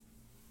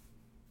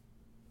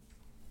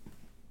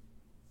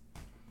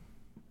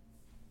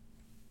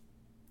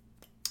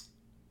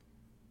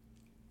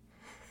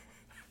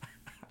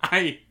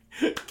I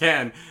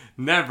can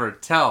never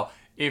tell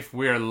if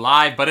we're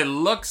live, but it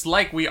looks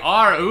like we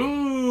are. Ooh.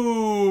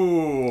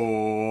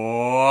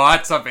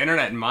 What's up,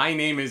 Internet? My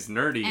name is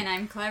Nerdy. And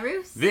I'm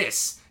Clarus.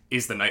 This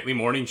is the Nightly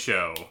Morning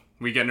Show.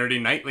 We get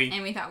nerdy nightly.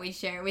 And we thought we'd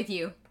share it with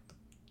you.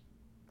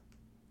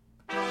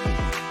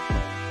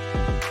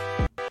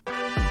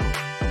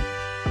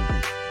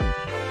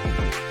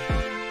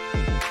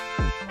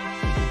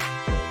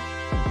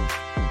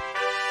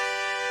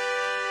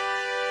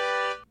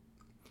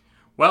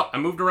 Well, I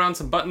moved around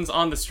some buttons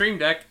on the Stream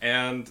Deck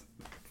and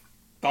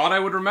thought I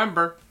would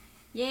remember.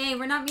 Yay,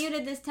 we're not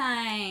muted this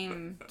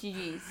time.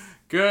 GG's.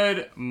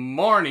 Good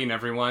morning,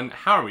 everyone.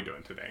 How are we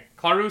doing today?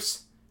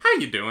 Clarus, how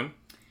you doing?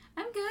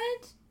 I'm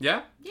good.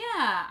 Yeah?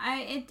 Yeah,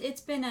 it's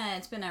been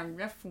a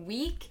rough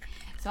week,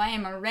 so I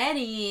am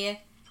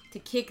ready to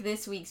kick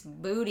this week's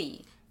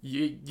booty.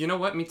 You know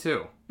what? Me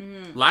too.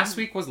 Last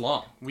week was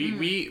long.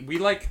 We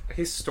like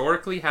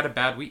historically had a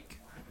bad week.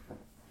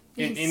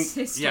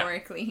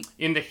 Historically.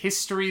 Yeah. In the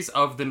histories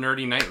of the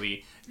Nerdy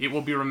Nightly, it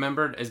will be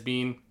remembered as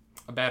being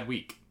a bad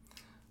week.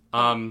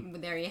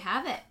 There you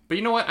have it. But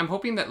you know what? I'm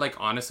hoping that,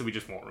 honestly, we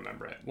just won't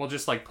remember it. We'll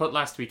just, put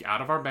last week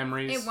out of our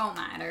memories. It won't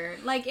matter.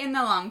 In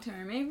the long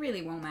term, it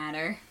really won't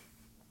matter.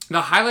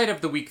 The highlight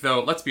of the week,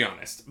 though, let's be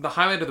honest. The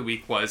highlight of the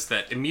week was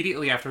that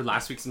immediately after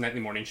last week's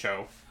Nightly Morning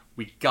Show,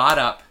 we got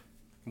up,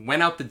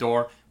 went out the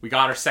door, we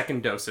got our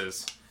second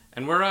doses,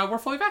 and we're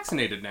fully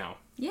vaccinated now.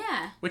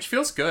 Yeah. Which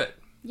feels good.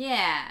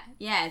 Yeah,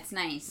 it's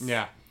nice.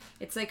 Yeah.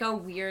 It's like a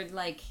weird,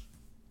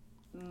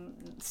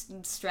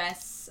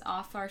 stress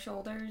off our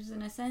shoulders,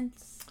 in a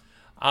sense.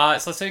 So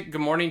let's say good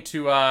morning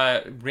to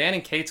Rhiannon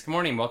and Kate. Good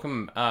morning.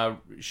 Welcome.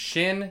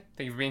 Shin,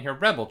 thank you for being here.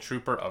 Rebel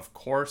Trooper, of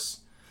course.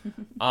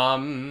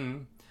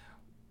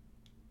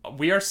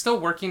 We are still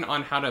working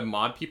on how to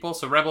mod people.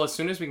 So Rebel, as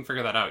soon as we can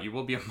figure that out, you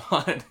will be a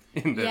mod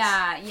in this.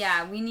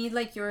 Yeah. We need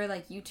your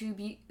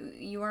YouTube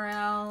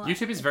URL.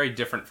 YouTube is very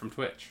different from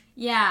Twitch.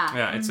 Yeah.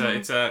 Yeah,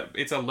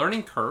 it's a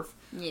learning curve.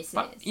 Yes,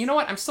 but it is. You know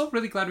what? I'm still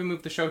really glad we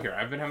moved the show here.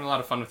 I've been having a lot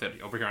of fun with it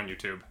over here on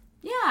YouTube.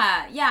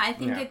 Yeah. I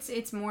think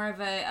it's more of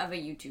a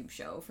YouTube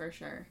show for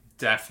sure.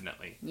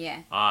 Definitely.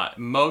 Yeah.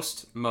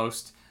 Most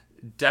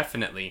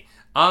definitely.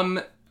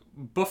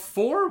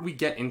 Before we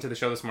get into the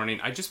show this morning,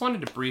 I just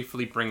wanted to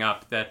briefly bring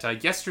up that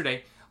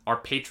yesterday our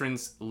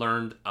patrons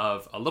learned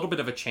of a little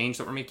bit of a change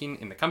that we're making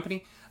in the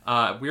company.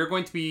 We are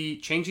going to be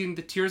changing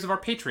the tiers of our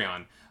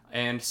Patreon.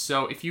 And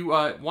so if you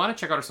want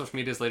to check out our social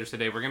medias later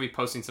today, we're going to be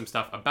posting some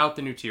stuff about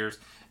the new tiers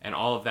and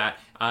all of that.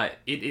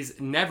 It has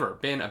never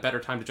been a better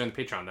time to join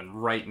the Patreon than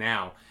right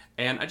now.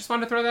 And I just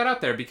wanted to throw that out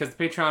there because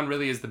the Patreon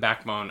really is the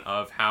backbone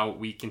of how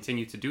we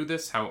continue to do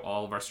this, how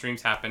all of our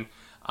streams happen.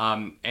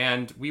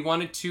 And we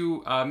wanted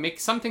to make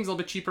some things a little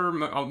bit cheaper,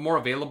 more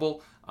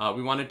available.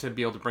 We wanted to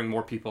be able to bring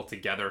more people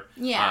together.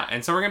 Yeah.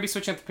 And so we're going to be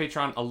switching up the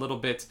Patreon a little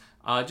bit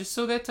just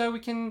so that we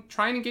can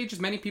try and engage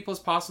as many people as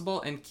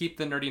possible and keep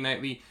the Nerdy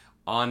Nightly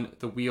on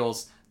the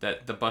wheels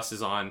that the bus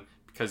is on,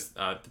 because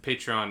the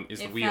Patreon is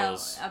the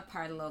wheels. It fell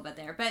apart a little bit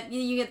there, but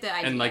you get the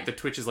idea. And the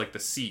Twitch is the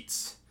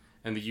seats,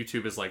 and the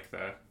YouTube is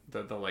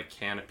the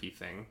canopy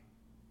thing.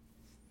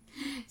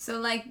 So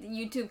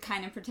YouTube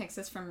kind of protects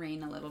us from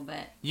rain a little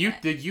bit. The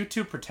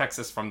YouTube protects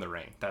us from the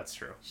rain. That's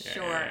true.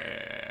 Sure.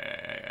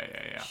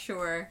 Yeah.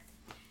 Sure.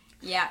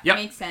 Yeah. Yep.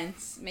 Makes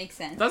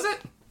sense. Does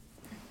it?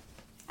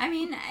 I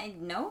mean,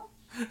 no.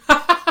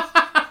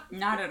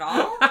 Not at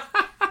all.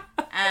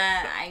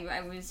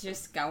 I was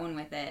just going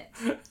with it.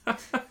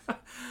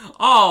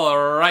 All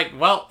right.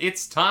 Well,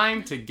 it's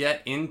time to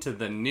get into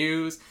the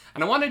news.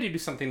 And I wanted to do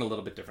something a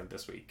little bit different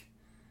this week.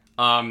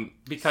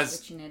 Because...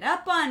 Switching it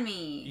up on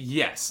me.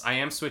 Yes, I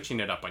am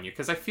switching it up on you.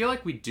 Because I feel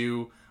like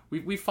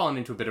we've fallen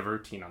into a bit of a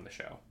routine on the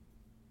show.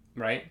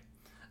 Right?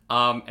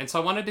 And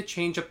so I wanted to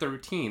change up the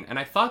routine. And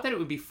I thought that it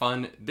would be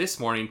fun this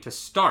morning to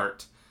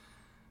start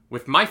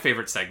with my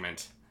favorite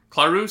segment.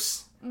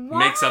 Clarus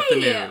makes up the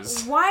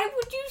news. Why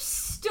would you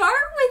start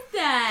with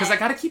that? Because I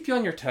gotta keep you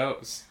on your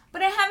toes.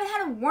 But I haven't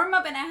had a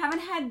warm-up and I haven't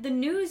had the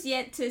news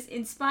yet to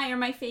inspire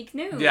my fake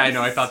news. Yeah, I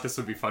know. I thought this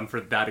would be fun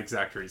for that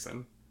exact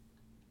reason.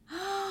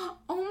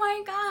 Oh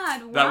my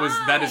god, why?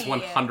 That is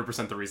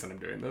 100% the reason I'm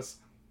doing this.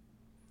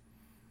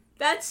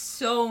 That's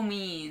so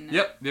mean.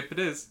 Yep, it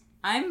is.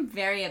 I'm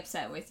very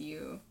upset with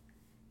you.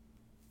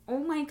 Oh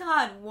my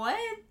god,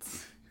 what?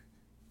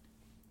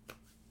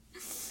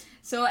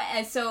 So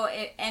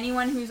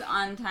anyone who's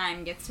on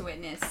time gets to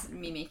witness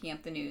me making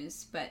up the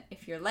news. But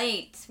if you're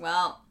late,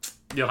 well...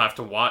 You'll have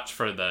to watch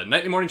for the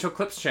Nightly Morning Show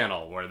Clips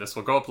channel, where this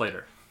will go up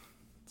later.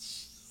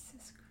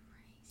 Jesus Christ.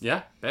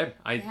 Yeah, babe.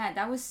 Yeah,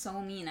 that was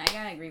so mean. I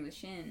gotta agree with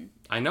Shin.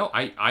 I know.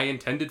 I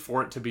intended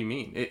for it to be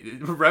mean.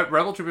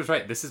 Rebel Trooper's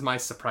right. This is my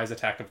surprise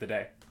attack of the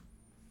day.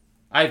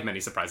 I have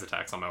many surprise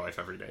attacks on my wife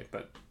every day,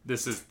 but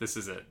this is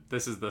it.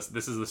 This is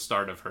the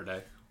start of her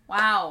day.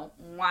 Wow.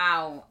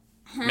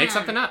 Make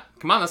something up.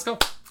 Come on, let's go.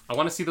 I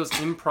want to see those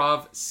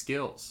improv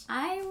skills.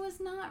 I was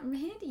not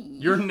ready.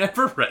 You're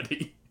never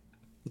ready.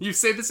 You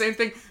say the same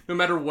thing no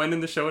matter when in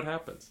the show it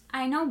happens.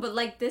 I know,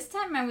 but this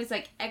time I was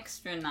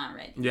extra not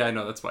ready. Yeah, I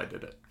know. That's why I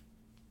did it.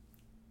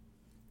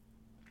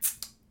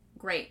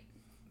 Great.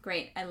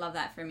 I love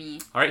that for me.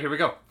 All right, here we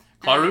go.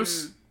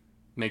 Clarus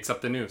makes up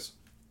the news.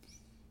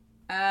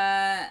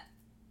 I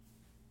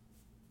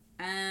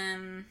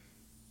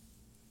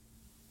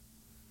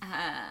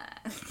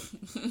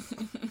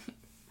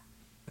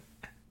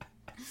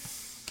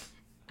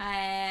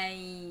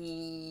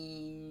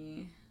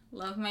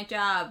love my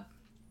job.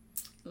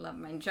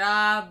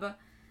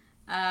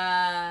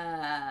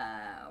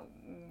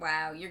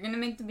 Wow, you're gonna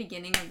make the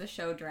beginning of the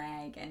show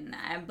drag, and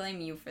I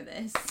blame you for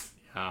this.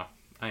 Yeah,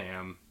 I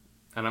am.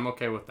 And I'm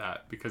okay with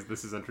that, because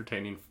this is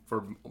entertaining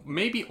for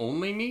maybe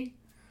only me.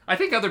 I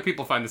think other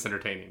people find this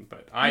entertaining,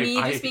 but I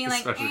just being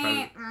like, find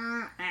it.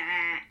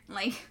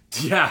 like.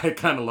 Yeah, I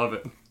kind of love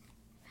it.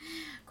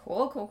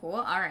 Cool.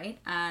 All right.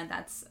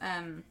 That's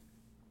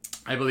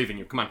I believe in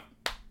you. Come on,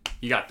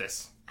 you got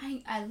this.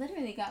 I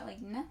literally got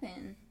like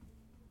nothing.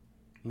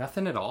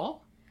 Nothing at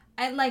all?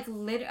 I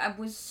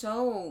was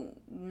so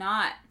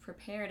not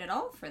prepared at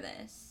all for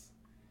this.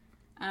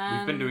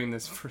 We've been doing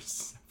this for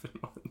 7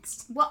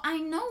 months. Well, I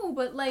know,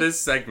 but like this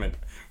segment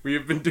we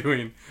have been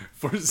doing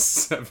for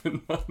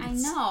 7 months. I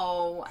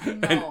know.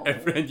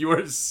 And you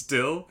are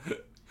still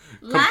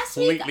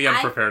completely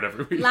unprepared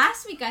every week.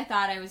 Last week I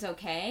thought I was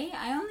okay.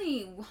 I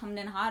only hummed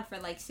and hawed for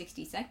like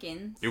 60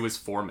 seconds. It was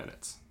 4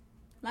 minutes.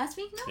 Last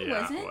week? No, yeah,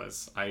 it wasn't. It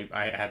was.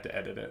 I had to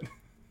edit it.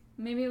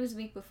 Maybe it was the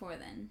week before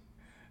then.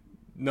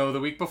 No,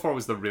 the week before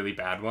was the really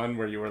bad one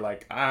where you were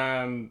like,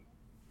 I don't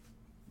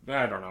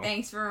know.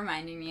 Thanks for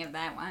reminding me of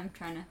that one.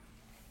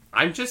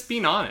 I'm just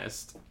being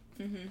honest.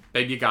 Mm-hmm.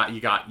 Babe,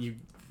 you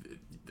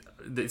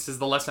this is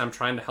the lesson I'm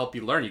trying to help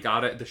you learn. You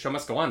got it. The show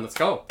must go on. Let's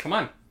go. Come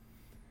on.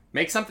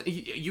 Make something.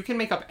 You can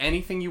make up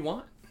anything you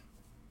want.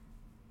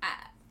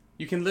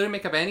 You can literally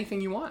make up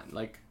anything you want.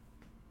 Like.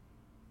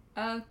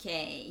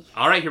 Okay.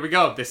 All right, here we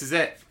go. This is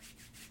it.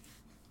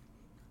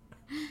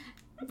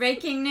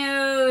 Breaking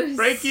news.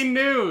 Breaking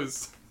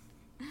news.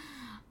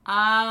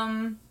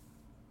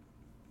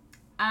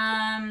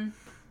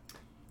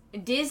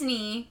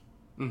 Disney.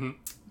 Mm-hmm.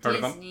 Heard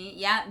of them?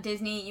 Yeah,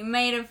 Disney. You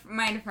might have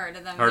heard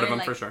of them. Heard They're of them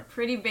like for sure.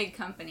 Pretty big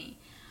company.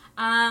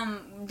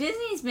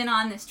 Disney's been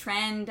on this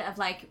trend of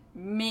like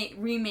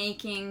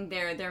remaking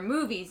their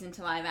movies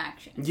into live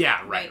action.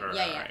 Yeah, right.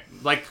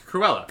 Like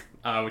Cruella,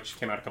 which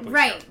came out a couple of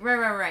weeks ago.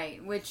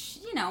 Right. Which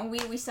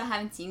we still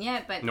haven't seen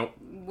yet, but nope.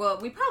 Well,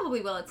 we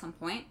probably will at some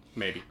point.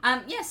 Maybe.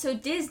 Yeah. So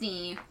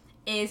Disney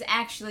is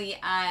actually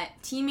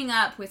teaming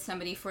up with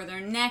somebody for their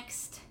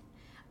next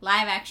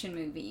live action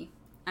movie.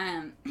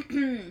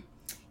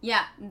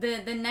 Yeah,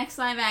 the next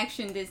live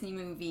action Disney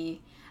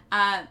movie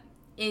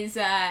is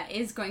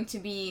going to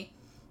be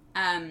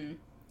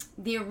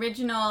the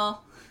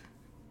original.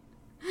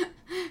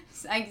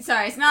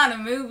 Sorry, it's not a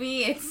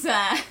movie. It's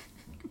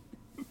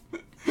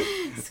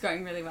it's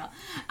going really well.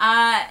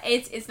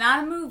 It's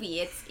not a movie.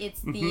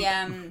 It's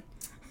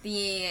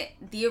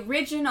the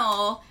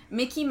original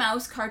Mickey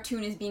Mouse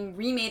cartoon is being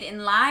remade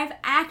in live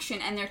action,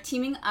 and they're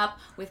teaming up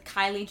with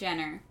Kylie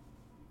Jenner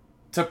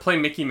to play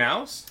Mickey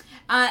Mouse.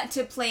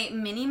 To play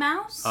Minnie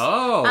Mouse.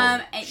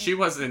 Oh, she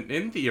wasn't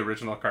in the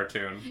original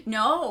cartoon.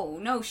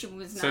 No, she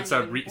was not.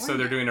 So it's so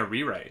they're doing a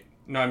rewrite.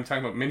 No, I'm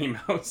talking about Minnie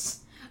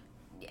Mouse.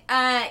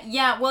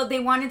 Yeah. Well, they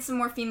wanted some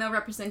more female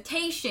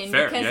representation.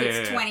 Fair. Because yeah,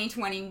 it's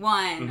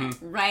 2021,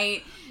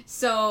 right?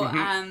 So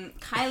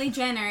Kylie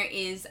Jenner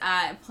is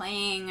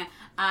playing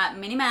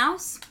Minnie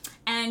Mouse.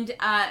 And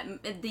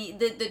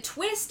the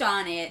twist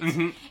on it,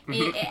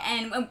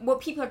 and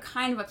what people are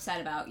kind of upset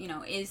about,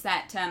 is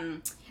that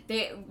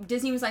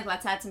Disney was like,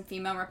 let's add some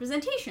female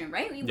representation,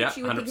 right? Yeah, which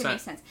you would 100%. Think would make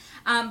sense.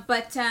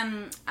 But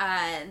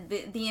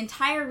the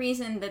entire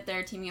reason that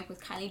they're teaming up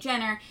with Kylie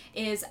Jenner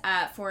is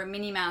for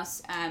Minnie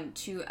Mouse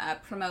to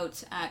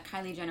promote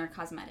Kylie Jenner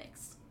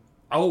Cosmetics.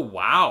 Oh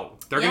wow!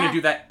 They're gonna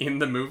do that in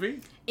the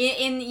movie?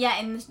 In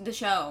the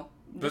show.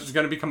 That's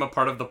gonna become a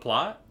part of the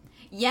plot?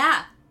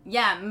 Yeah.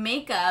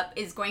 Makeup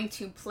is going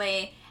to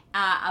play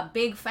a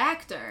big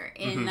factor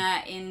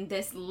in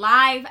this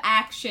live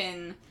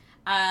action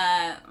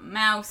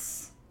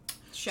mouse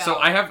show. So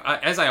I have,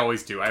 as I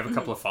always do, I have a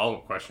couple of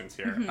follow-up questions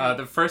here.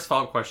 The first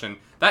follow-up question,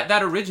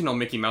 that original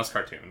Mickey Mouse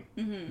cartoon,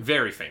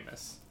 very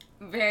famous.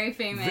 Very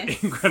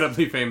famous.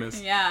 Incredibly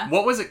famous. Yeah.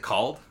 What was it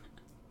called?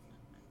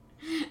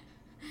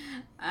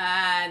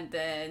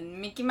 The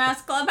Mickey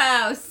Mouse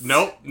Clubhouse.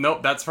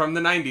 Nope, that's from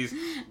the 90s.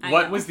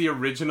 What was the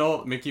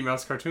original Mickey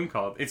Mouse cartoon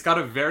called? It's got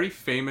a very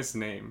famous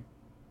name.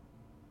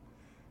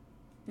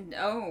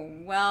 Oh,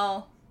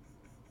 well,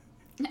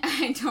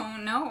 I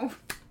don't know.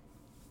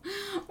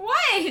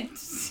 What?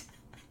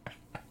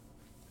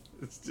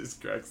 This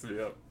just cracks me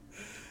up.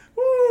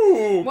 Ooh,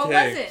 okay. What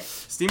was it?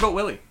 Steamboat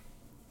Willie.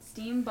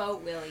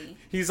 Steamboat Willie.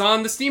 He's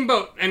on the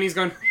steamboat, and he's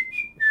going...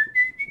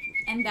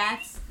 And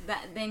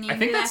they named I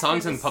think it that after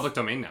song's in public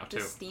domain now, the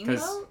too.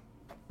 Steamboat?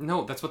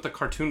 No, that's what the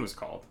cartoon was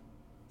called.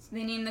 So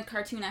they named the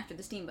cartoon after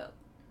the steamboat.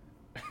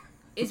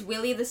 Is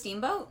Willie the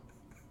steamboat?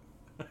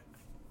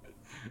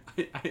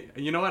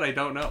 You know what? I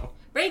don't know.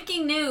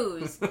 Breaking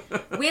news.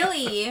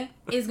 Willie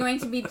is going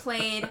to be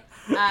played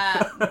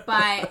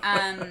by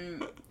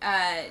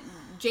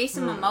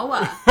Jason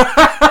Momoa.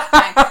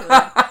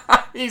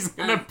 Actually, he's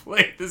gonna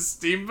play the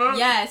steamboat.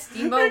 Yeah,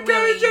 Steamboat and Kylie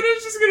Willie.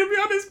 Jenner's just gonna be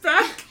on his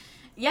back.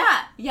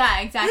 Yeah,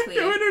 exactly.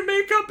 Doing her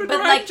makeup and But,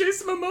 ride like-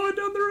 Jason Momoa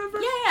down the river.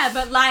 Yeah,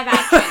 but live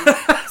action.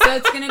 So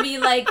it's gonna be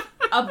like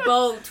a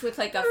boat with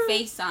like a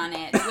face on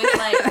it, with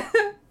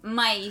like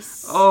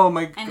mice Oh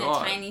my god. and a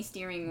tiny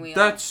steering wheel.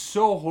 That's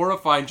so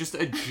horrifying. Just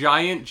a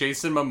giant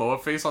Jason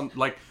Momoa face on,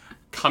 like,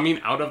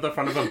 coming out of the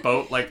front of a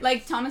boat,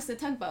 like Thomas the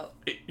Tugboat.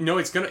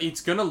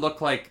 it's gonna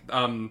look like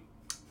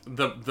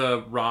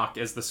the Rock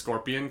as the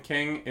Scorpion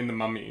King in The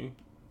Mummy.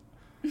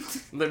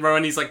 Remember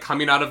when he's like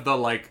coming out of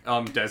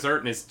the desert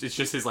and it's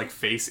just his like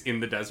face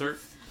in the desert.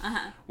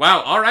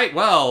 Wow. All right.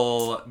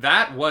 Well,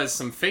 that was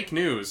some fake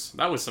news.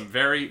 That was some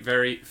very,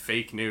 very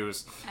fake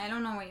news. I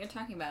don't know what you're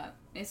talking about.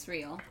 It's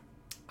real.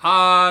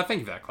 Thank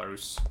you for that,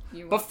 Clarus.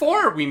 You're welcome.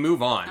 Before we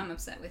move on, I'm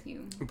upset with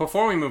you.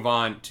 Before we move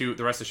on to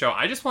the rest of the show,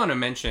 I just want to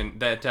mention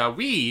that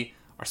we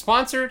are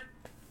sponsored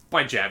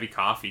by Javi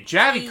Coffee.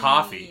 Javi Hey.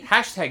 Coffee,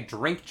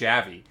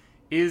 #DrinkJavi,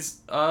 is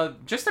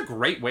just a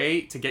great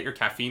way to get your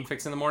caffeine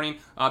fix in the morning.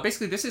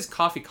 Basically, this is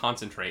coffee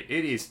concentrate.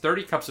 It is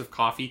 30 cups of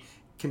coffee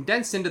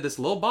condensed into this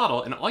little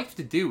bottle, and all you have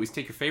to do is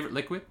take your favorite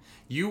liquid.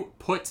 You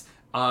put,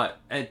 I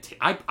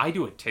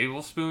do a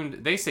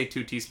tablespoon. They say 2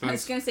 I was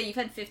teaspoons. gonna say you've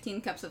had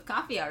 15 cups of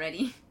coffee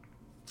already.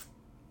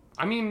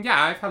 I mean,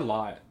 yeah, I've had a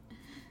lot.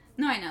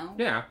 No, I know.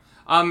 Yeah.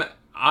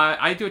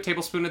 I do a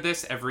tablespoon of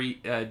this every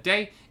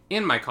day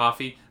in my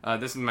coffee.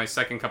 This is my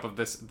second cup of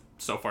this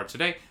so far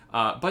today.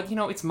 But,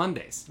 it's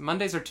Mondays.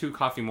 Mondays are 2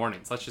 coffee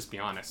mornings. Let's just be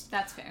honest.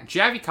 That's fair.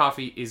 Javi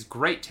Coffee is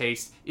great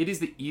taste. It is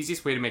the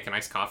easiest way to make an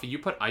iced coffee. You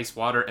put ice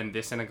water and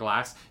this in a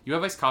glass. You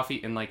have iced coffee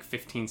in like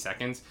 15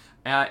 seconds.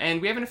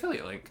 And we have an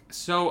affiliate link.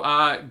 So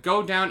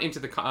go down into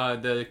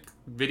the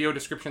video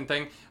description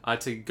thing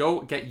to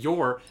go get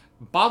your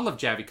bottle of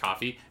Javi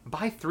Coffee.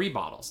 Buy 3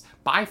 bottles.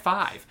 Buy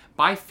 5.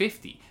 Buy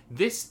 50.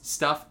 This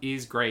stuff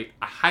is great.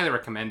 I highly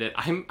recommend it.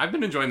 I've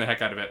been enjoying the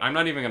heck out of it. I'm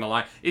not even gonna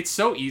lie. It's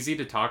so easy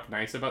to talk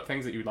nice about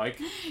things that you like.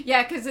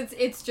 Yeah, because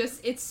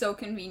it's so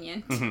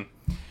convenient.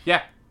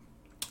 Yeah,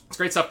 it's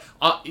great stuff.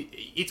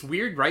 It's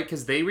weird, right?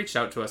 Because they reached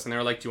out to us and they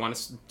were like, "Do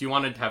you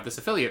want to have this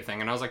affiliate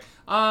thing?" And I was like,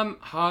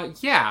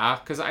 yeah,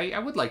 because I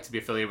would like to be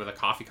affiliated with a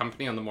coffee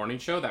company on the morning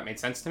show. That made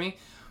sense to me.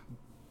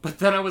 But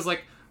then I was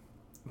like,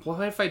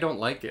 what if I don't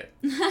like it?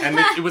 And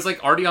it was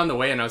like already on the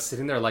way, and I was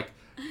sitting there like,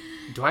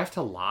 do I have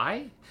to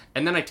lie?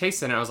 And then I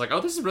tasted it, and I was like,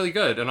 oh, this is really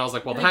good. And I was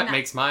like, well, Like, that no.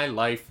 makes my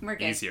life We're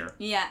good. easier.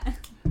 Yeah.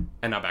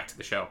 And now back to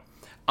the show.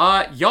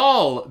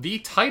 Y'all, the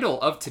title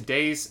of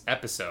today's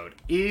episode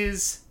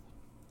is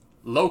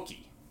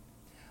Loki.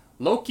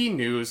 Loki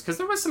news, because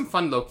there was some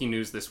fun Loki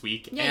news this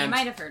week. Yeah, and you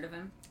might have heard of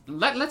him.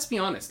 let's be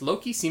honest,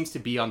 Loki seems to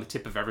be on the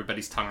tip of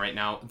everybody's tongue right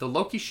now. The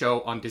Loki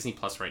show on Disney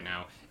Plus right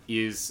now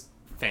is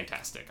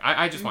fantastic.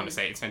 I just want to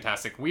say it's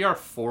fantastic. We are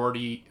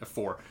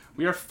 44.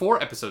 We are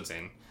 4 episodes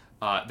in.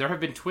 There have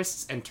been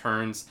twists and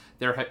turns.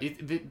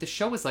 The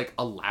show is like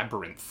a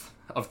labyrinth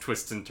of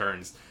twists and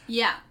turns.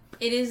 Yeah.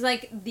 It is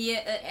like the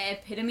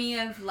epitome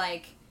of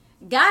like,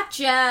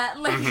 gotcha!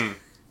 Like,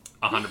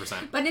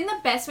 100%. but in the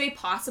best way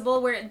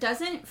possible, where it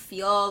doesn't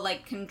feel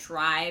like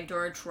contrived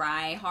or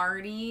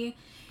try-hardy.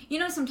 You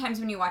know, sometimes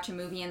when you watch a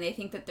movie and they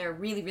think that they're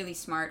really, really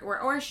smart,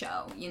 or a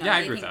show, you know, Yeah, I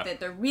they agree think with that. that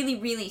they're really,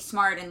 really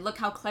smart and look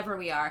how clever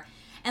we are.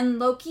 And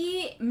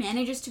Loki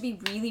manages to be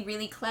really,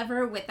 really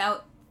clever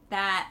without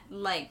that,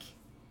 like,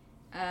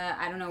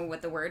 I don't know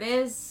what the word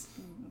is,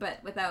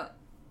 but without,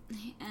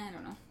 I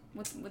don't know.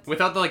 What's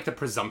Without the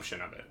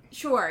presumption of it.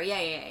 Sure,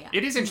 yeah.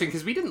 It is interesting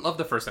because we didn't love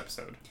the first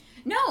episode.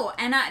 No,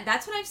 and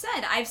that's what I've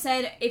said. I've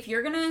said if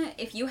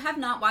you have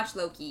not watched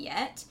Loki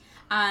yet,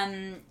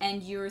 and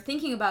you're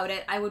thinking about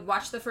it, I would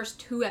watch the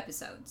first 2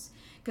 episodes.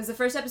 Because the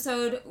first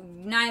episode,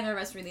 neither of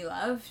us really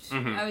loved.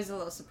 Mm-hmm. I was a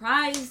little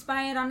surprised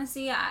by it,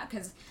 honestly,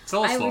 because It's a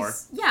little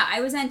slower.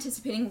 I was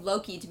anticipating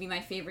Loki to be my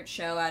favorite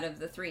show out of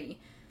the 3.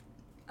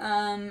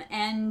 Episode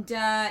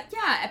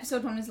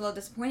 1 was a little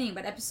disappointing,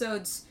 but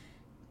episodes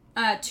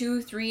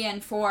 2, 3,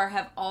 and 4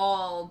 have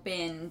all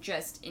been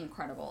just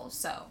incredible.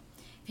 So,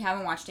 if you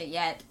haven't watched it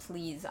yet,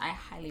 please, I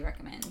highly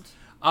recommend.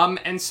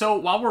 And so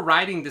while we're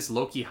riding this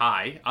Loki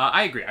high,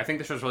 I agree. I think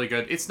the show's really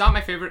good. It's not my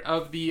favorite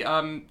of the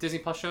Disney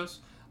Plus shows.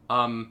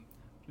 We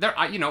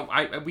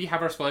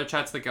have our spoiler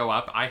chats that go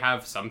up. I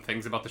have some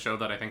things about the show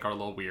that I think are a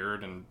little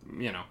weird, and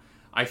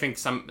I think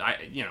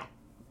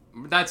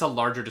that's a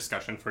larger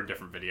discussion for a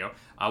different video.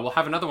 We'll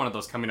have another one of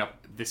those coming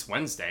up this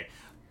Wednesday,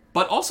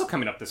 but also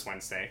coming up this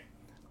Wednesday.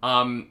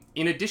 In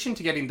addition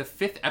to getting the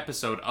 5th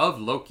episode of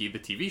Loki, the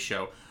TV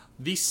show,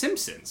 The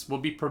Simpsons will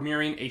be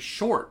premiering a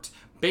short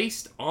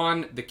based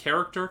on the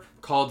character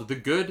called The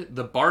Good,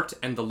 the Bart,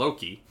 and the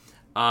Loki.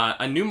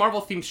 A new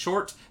Marvel-themed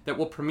short that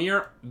will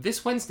premiere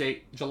this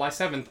Wednesday, July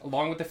 7th,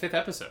 along with the 5th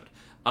episode.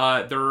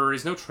 There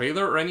is no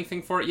trailer or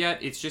anything for it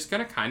yet. It's just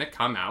going to kind of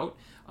come out.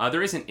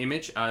 There is an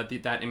image.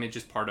 That image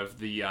is part of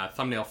the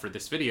thumbnail for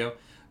this video.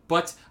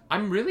 But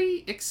I'm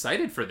really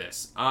excited for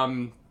this.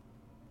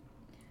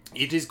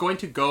 It is going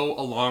to go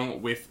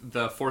along with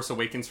The Force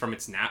Awakens from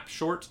its nap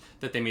short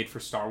that they made for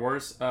Star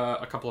Wars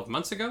a couple of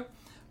months ago.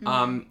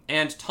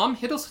 And Tom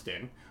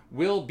Hiddleston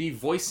will be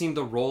voicing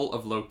the role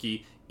of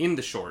Loki in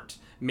the short,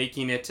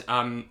 making it...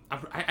 I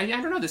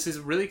don't know, this is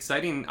really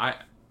exciting.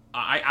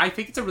 I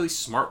think it's a really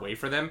smart way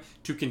for them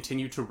to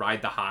continue to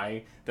ride the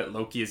high that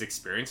Loki is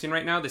experiencing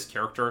right now. This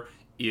character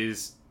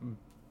is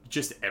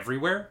just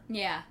everywhere.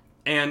 Yeah.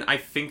 And I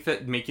think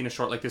that making a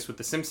short like this with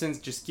The Simpsons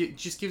just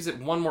gives it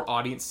one more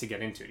audience to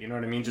get into. You know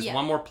what I mean? Just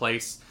one more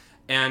place.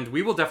 And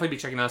we will definitely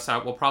be checking this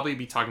out. We'll probably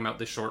be talking about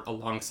this short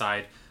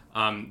alongside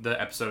the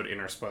episode in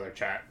our spoiler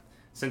chat.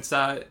 Since,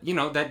 you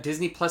know, that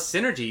Disney Plus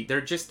synergy,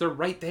 they're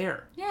right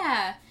there.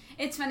 Yeah.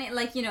 It's funny,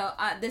 like, you know,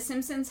 The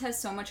Simpsons has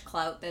so much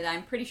clout that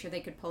I'm pretty sure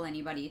they could pull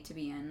anybody to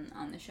be in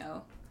on the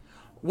show.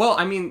 Well,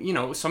 I mean, you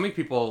know, so many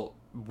people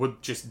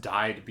would just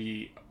die to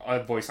be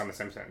a voice on The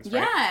Simpsons,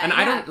 right? Yeah, and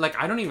yeah.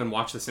 I don't even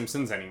watch The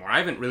Simpsons anymore. I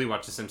haven't really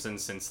watched The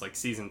Simpsons since, like,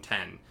 season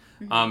 10.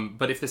 Mm-hmm.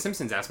 But if The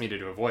Simpsons asked me to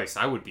do a voice,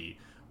 I would be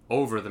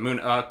over the moon.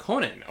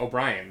 Conan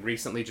O'Brien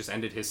recently just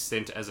ended his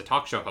stint as a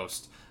talk show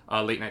host,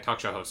 late-night talk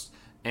show host.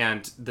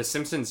 And The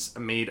Simpsons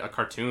made a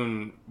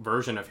cartoon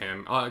version of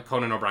him.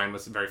 Conan O'Brien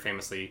was very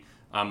famously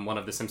one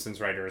of The Simpsons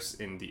writers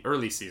in the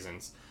early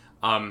seasons.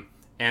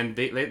 And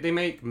they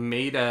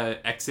made a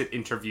exit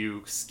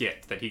interview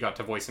skit that he got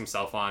to voice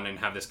himself on and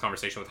have this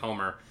conversation with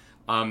Homer.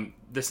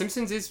 The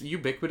Simpsons is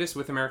ubiquitous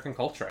with American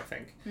culture, I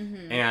think.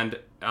 Mm-hmm. And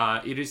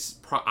it is,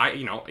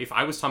 you know, if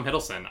I was Tom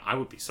Hiddleston, I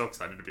would be so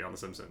excited to be on The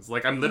Simpsons.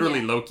 Like, I'm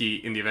literally Loki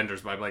in the Avengers,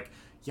 but I'm like,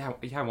 yeah,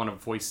 I want to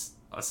voice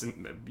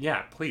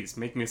yeah, please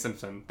make me a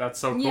Simpson. That's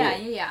so cool.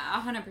 Yeah,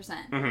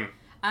 100%.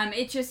 Mm-hmm.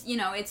 It just, you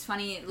know, it's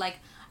funny. Like,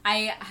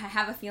 I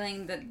have a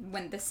feeling that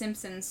when The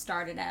Simpsons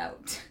started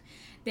out,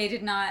 they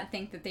did not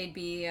think that they'd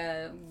be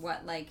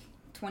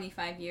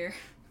 25 year.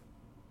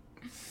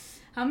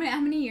 How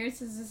many years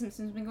has The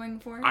Simpsons been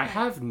going for? I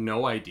have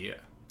no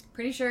idea.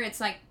 Pretty sure it's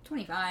like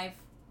 25.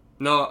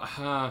 No,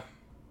 I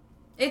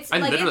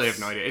literally have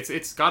no idea.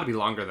 It's got to be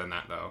longer than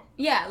that though.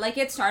 Yeah, like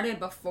it started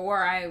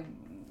before I.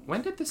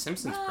 When did The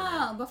Simpsons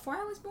premiere? Before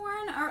I was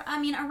born, or I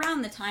mean,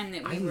 around the time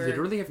that we were. I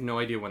literally have no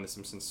idea when The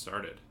Simpsons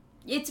started.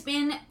 It's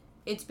been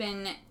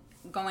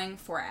going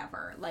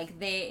forever. Like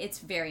it's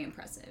very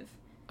impressive.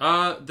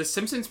 The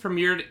Simpsons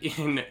premiered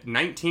in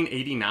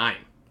 1989.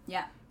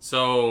 Yeah.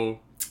 So,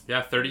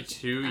 yeah,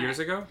 32 years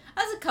ago.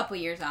 I was a couple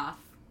years off.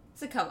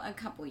 It's a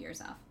couple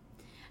years off.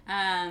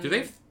 Do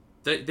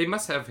they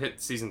must have hit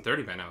season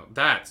 30 by now.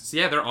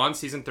 They're on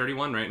season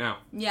 31 right now.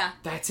 Yeah.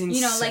 That's insane.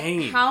 You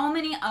know, like, how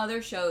many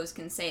other shows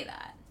can say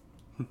that?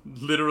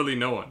 Literally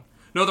no one.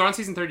 No, they're on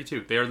season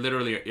 32. They are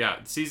literally,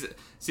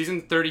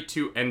 season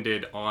 32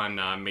 ended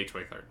on May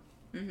 23rd.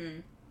 Mm-hmm.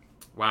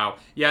 Wow.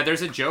 Yeah,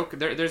 there's a joke,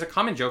 there's a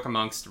common joke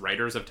amongst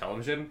writers of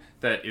television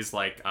that is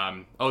like,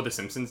 The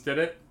Simpsons did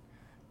it.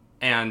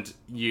 And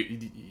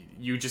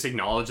you just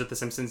acknowledge that The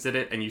Simpsons did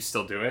it, and you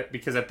still do it,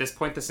 because at this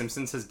point, The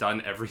Simpsons has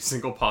done every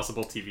single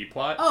possible TV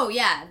plot. Oh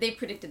yeah, they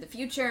predicted the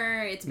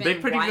future. They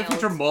predicted the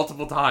future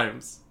multiple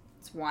times.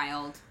 It's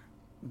wild.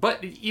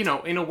 But you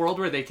know, in a world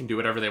where they can do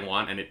whatever they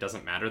want and it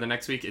doesn't matter the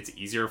next week, it's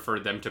easier for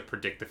them to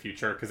predict the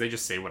future because they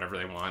just say whatever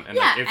they want, and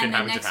yeah, like, if and it then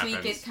happens, next it week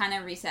happens. it kind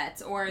of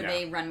resets, or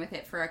they run with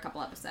it for a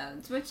couple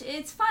episodes, which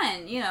it's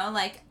fun. You know,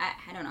 like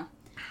I don't know.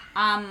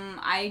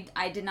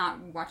 I did not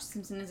watch The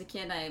Simpsons as a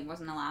kid. I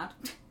wasn't allowed.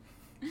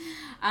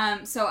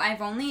 So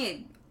I've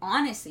only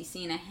honestly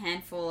seen a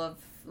handful of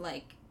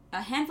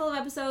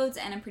episodes,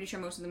 and I'm pretty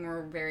sure most of them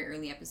were very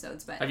early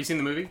episodes. But have you seen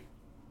the movie?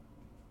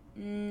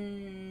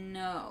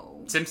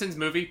 No. Simpsons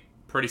movie,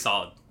 pretty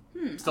solid.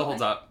 Still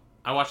holds up.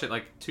 I watched it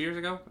like 2 years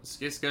ago.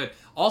 It's good.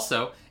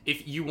 Also,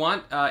 if you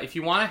want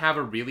to have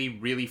a really,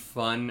 really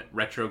fun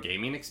retro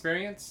gaming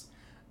experience,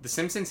 The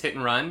Simpsons Hit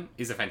and Run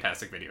is a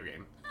fantastic video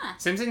game. Huh.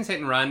 Simpsons Hit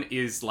and Run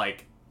is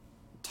like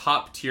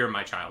top tier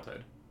my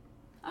childhood.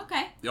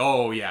 Okay.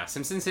 Oh yeah,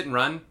 Simpsons Hit and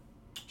Run,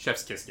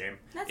 chef's kiss game.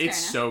 It's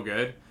so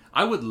good.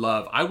 I would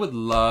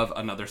love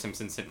another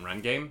Simpsons Hit and Run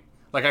game.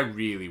 Like I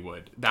really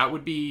would. That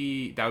would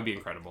be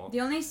incredible.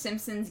 The only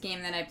Simpsons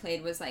game that I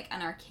played was like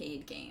an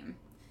arcade game.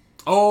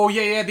 Oh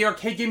yeah, the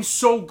arcade game's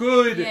so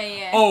good.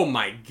 Yeah. Oh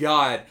my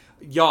god,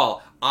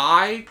 y'all,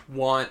 I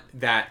want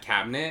that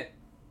cabinet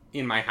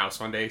in my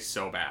house one day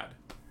so bad.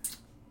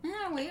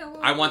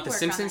 I want the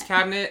Simpsons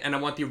cabinet, and I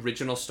want the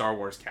original Star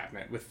Wars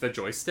cabinet with the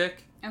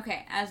joystick.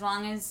 Okay, as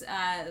long as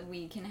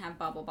we can have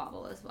Bobble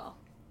Bobble as well.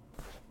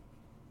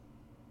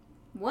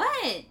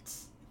 What?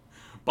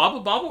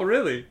 Bobble Bobble,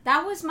 really?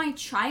 That was my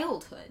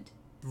childhood.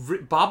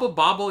 Bobble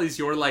Bobble is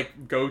your,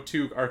 like,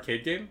 go-to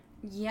arcade game?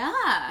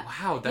 Yeah.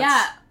 Wow, that's...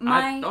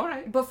 Yeah, all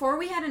right. Before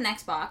we had an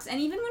Xbox, and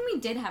even when we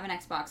did have an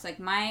Xbox, like,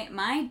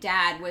 my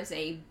dad was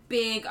a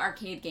big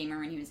arcade gamer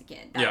when he was a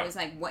kid. That was,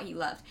 like, what he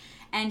loved.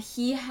 And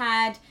he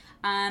had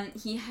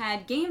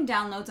game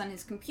downloads on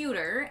his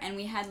computer, and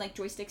we had like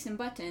joysticks and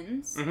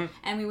buttons,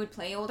 and we would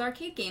play old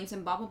arcade games,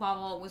 and Bobble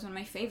Bobble was one of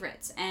my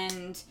favorites.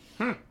 And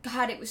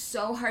God, it was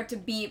so hard to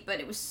beat, but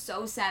it was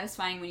so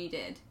satisfying when you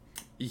did.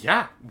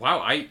 Yeah, wow,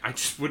 I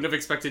just wouldn't have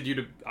expected you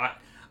to...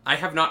 I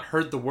have not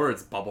heard the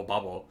words bubble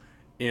bubble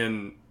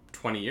in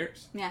 20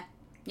 years. Yeah.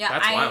 Yeah,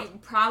 That's I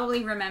wild.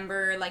 probably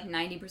remember like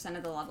 90%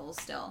 of the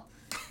levels still.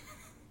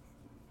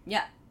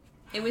 Yeah.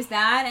 It was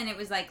that, and it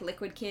was like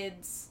Liquid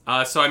Kids.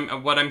 So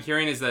what I'm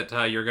hearing is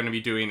that you're going to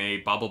be doing a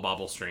Bobble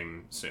Bobble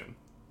stream soon.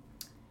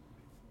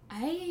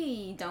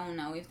 I don't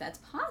know if that's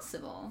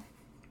possible.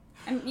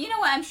 You know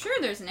what? I'm sure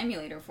there's an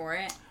emulator for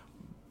it.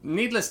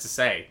 Needless to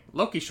say,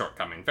 Loki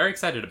shortcoming. Very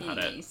excited about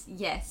it.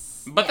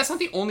 Yes. But that's not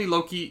the only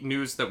Loki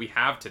news that we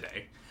have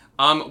today.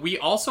 We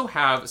also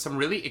have some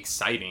really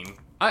exciting,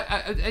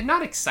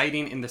 not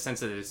exciting in the sense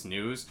that it's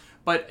news,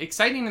 but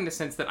exciting in the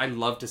sense that I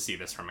love to see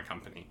this from a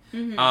company.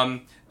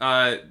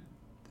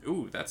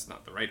 Ooh, that's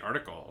not the right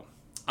article.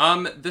 How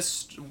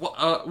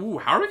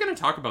are we going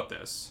to talk about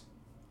this?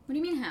 What do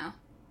you mean how?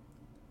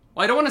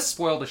 Well, I don't want to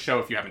spoil the show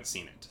if you haven't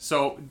seen it.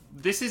 So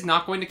this is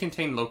not going to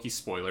contain Loki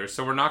spoilers.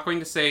 So we're not going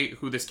to say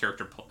who this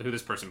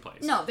person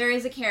plays. No, there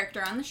is a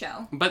character on the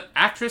show. But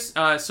actress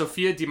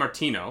Sofia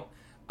DiMartino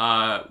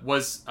had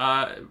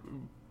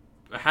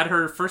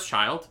her first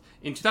child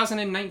in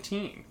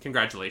 2019.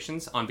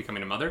 Congratulations on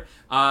becoming a mother.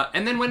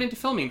 And then went into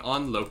filming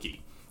on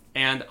Loki.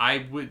 And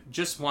I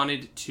just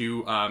wanted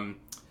to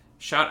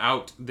shout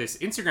out this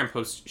Instagram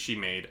post she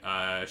made.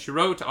 She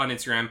wrote on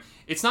Instagram,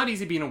 "It's not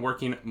easy being a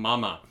working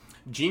mama.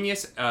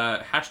 Genius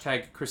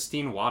hashtag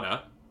Christine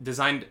Wada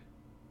designed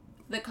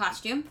the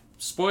costume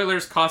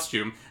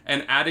costume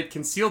and added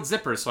concealed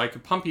zippers so I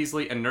could pump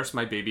easily and nurse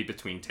my baby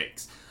between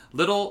takes.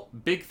 Little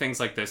big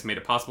things like this made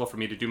it possible for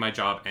me to do my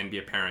job and be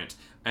a parent,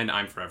 and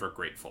I'm forever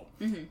grateful."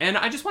 And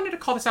I just wanted to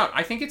call this out.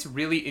 I think it's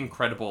really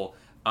incredible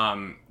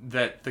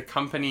that the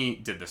company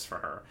did this for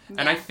her. Yeah.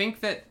 And I think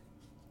that,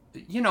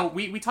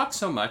 we talk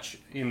so much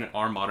in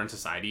our modern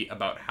society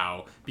about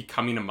how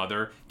becoming a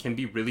mother can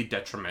be really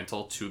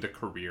detrimental to the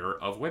career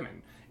of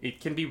women. It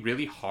can be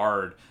really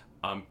hard,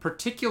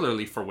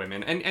 particularly for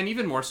women, and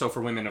even more so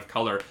for women of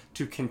color,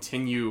 to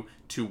continue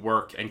to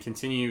work and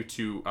continue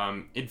to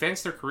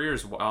advance their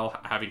careers while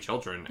having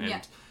children.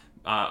 And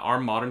our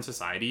modern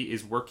society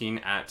is working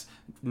at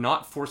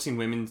not forcing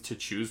women to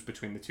choose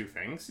between the two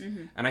things.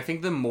 And I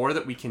think the more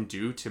that we can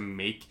do to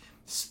make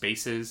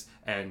spaces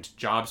and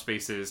job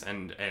spaces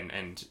and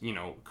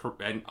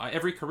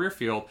every career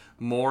field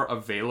more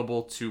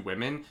available to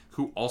women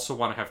who also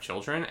want to have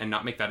children and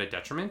not make that a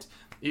detriment,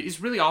 it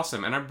is really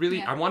awesome. And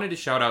I wanted to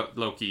shout out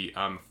Loki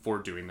for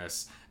doing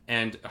this,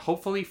 and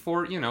hopefully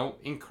for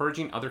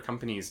encouraging other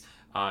companies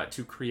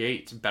to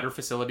create better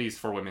facilities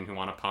for women who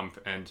want to pump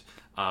and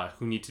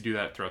who need to do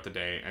that throughout the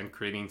day, and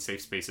creating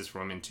safe spaces for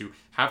women to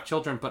have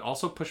children but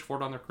also push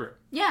forward on their career.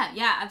 Yeah,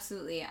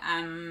 absolutely.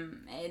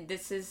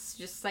 This is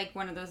just like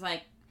one of those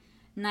like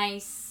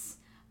nice,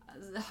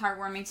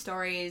 heartwarming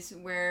stories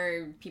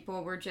where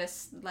people were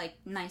just like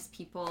nice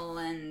people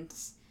and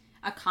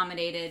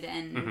accommodated,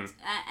 and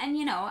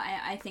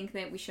I think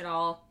that we should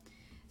all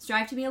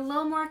strive to be a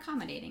little more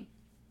accommodating.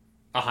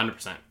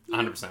 100%.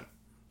 100%.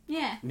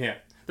 Yeah.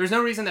 There's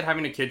no reason that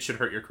having a kid should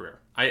hurt your career.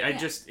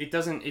 It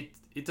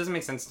doesn't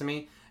make sense to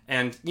me.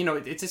 And,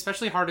 it's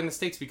especially hard in the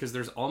States because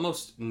there's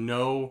almost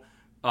no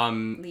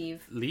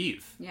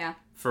leave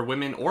for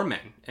women or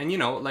men. And,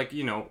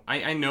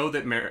 I know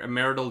that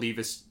marital leave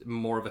is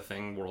more of a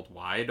thing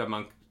worldwide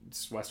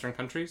amongst Western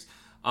countries.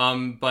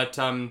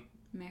 Marital?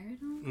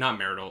 Not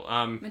marital.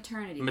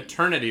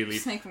 Maternity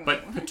leave. Like,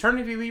 but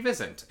paternity leave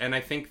isn't. And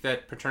I think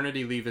that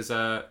paternity leave is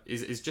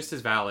just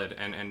as valid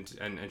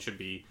and should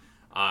be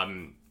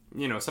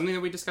something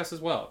that we discuss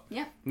as well.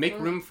 Yeah. Make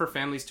room for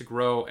families to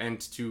grow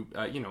and to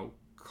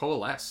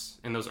coalesce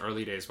in those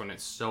early days when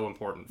it's so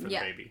important for the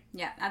baby.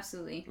 Yeah,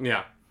 absolutely.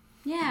 Yeah.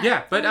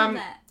 Yeah. But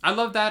I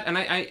love that, and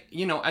I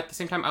at the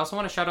same time I also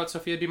want to shout out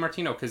Sofia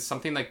DiMartino, because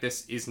something like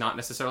this is not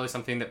necessarily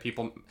something that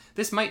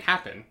this might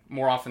happen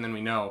more often than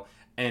we know,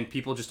 and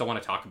people just don't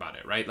want to talk about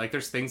it, right? Like,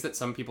 there's things that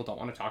some people don't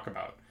want to talk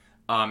about.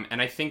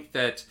 And I think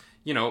that,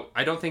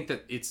 I don't think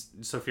that it's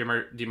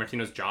Sofia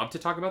DiMartino's job to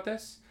talk about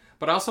this,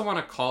 but I also want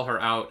to call her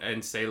out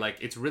and say, like,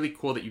 it's really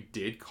cool that you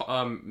did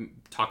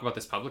talk about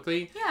this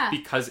publicly. Yeah.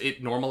 Because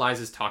it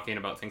normalizes talking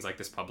about things like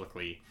this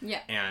publicly. Yeah.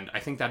 And I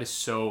think that is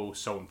so,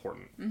 so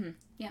important. Mm-hmm.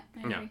 Yeah,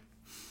 I agree.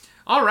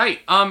 All right.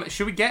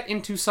 Should we get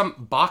into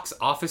some box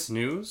office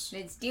news?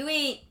 Let's do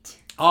it.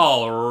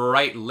 All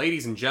right,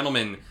 ladies and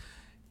gentlemen,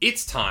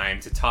 it's time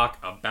to talk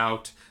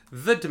about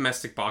the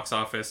domestic box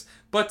office.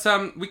 But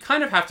we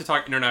kind of have to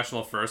talk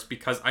international first,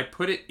 because I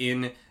put it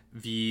in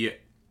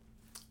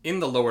the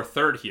lower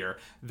third here,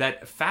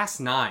 that Fast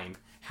 9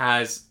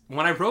 has,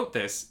 when I wrote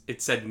this,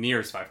 it said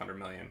nears 500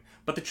 million.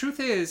 But the truth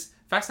is,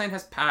 Fast 9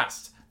 has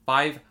passed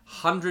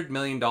 $500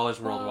 million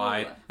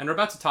worldwide. Oh. And we're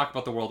about to talk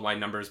about the worldwide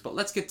numbers, but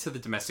let's get to the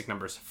domestic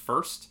numbers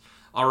first.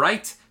 All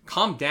right,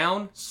 calm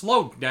down,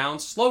 slow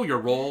your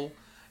roll.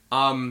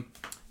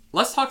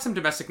 Let's talk some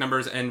domestic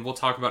numbers, and we'll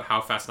talk about how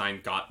Fast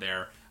 9 got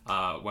there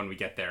when we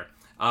get there.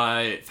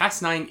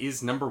 Fast 9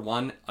 is number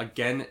one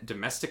again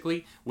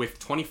domestically with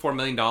 $24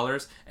 million.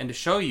 And to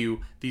show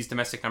you these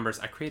domestic numbers,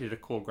 I created a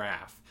cool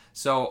graph.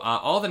 So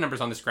all the numbers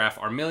on this graph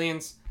are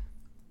millions,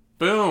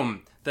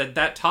 Boom.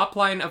 That top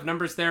line of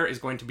numbers there is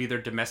going to be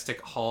their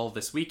domestic haul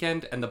this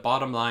weekend, and the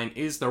bottom line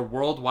is their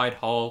worldwide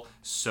haul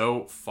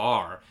so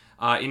far.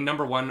 In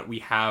number 1, we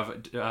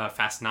have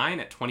Fast 9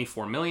 at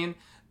 24 million.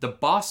 The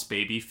Boss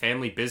Baby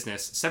Family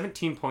Business,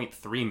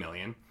 17.3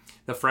 million.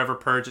 The Forever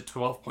Purge at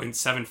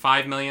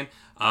 12.75 million.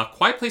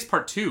 Quiet Place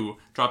Part 2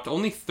 dropped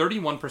only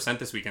 31%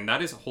 this weekend.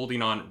 That is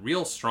holding on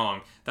real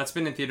strong. That's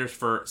been in theaters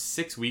for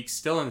 6 weeks,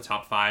 still in the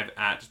top 5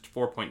 at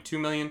 4.2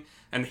 million.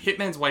 And The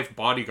Hitman's Wife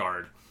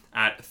Bodyguard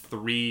at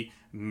 3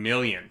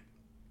 million.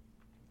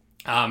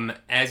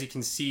 As you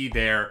can see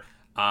there,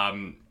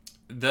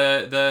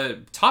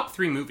 the top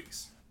 3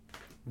 movies,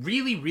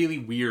 really, really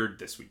weird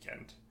this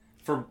weekend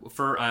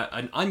for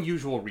an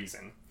unusual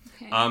reason.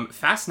 Okay.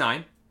 Fast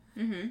 9,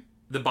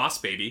 The Boss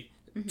Baby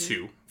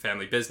 2,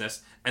 Family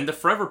Business, and The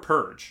Forever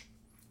Purge,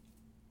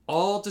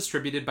 all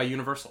distributed by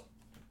Universal.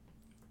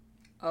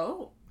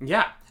 Oh.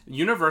 Yeah.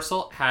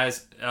 Universal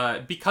has,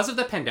 because of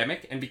the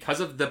pandemic and because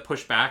of the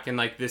pushback and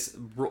like this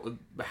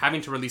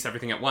having to release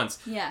everything at once,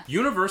 Yeah.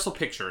 Universal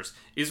Pictures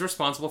is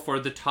responsible for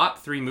the top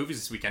 3 movies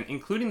this weekend,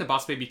 including The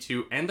Boss Baby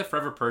 2 and The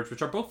Forever Purge,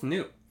 which are both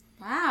new.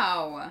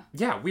 Wow.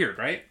 Yeah, weird,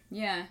 right?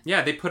 Yeah.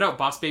 Yeah, they put out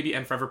Boss Baby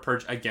and Forever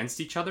Purge against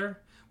each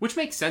other, which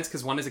makes sense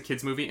because one is a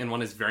kid's movie and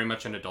one is very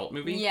much an adult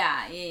movie.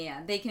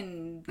 Yeah. They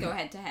can go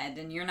head to head,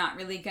 and you're not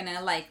really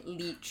gonna like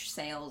leech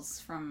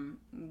sales from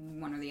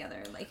one or the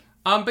other. Like.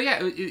 But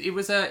yeah, it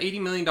was a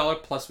 $80 million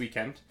plus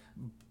weekend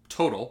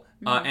total,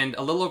 and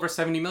a little over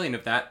 70 million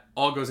of that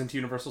all goes into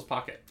Universal's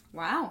pocket.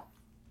 Wow.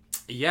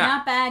 Yeah.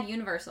 Not bad,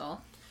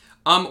 Universal.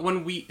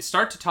 When we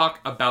start to talk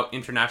about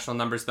international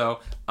numbers,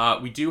 though,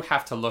 we do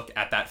have to look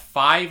at that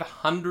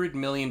 $500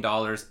 million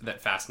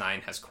that Fast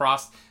 9 has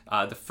crossed.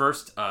 The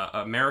first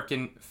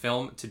American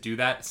film to do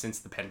that since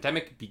the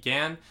pandemic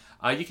began.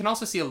 You can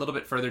also see a little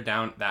bit further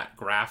down that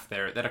graph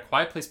there that A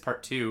Quiet Place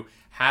Part 2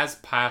 has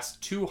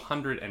passed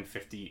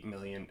 $250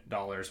 million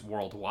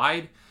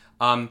worldwide.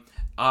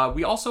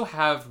 We also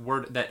have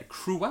word that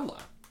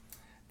Cruella,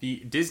 the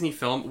Disney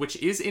film, which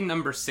is in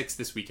number 6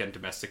 this weekend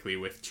domestically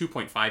with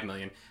 2.5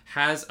 million,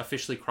 has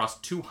officially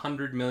crossed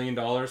 $200 million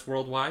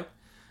worldwide.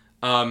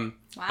 Wow.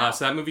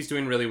 So that movie's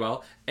doing really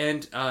well.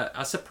 And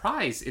a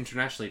surprise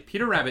internationally,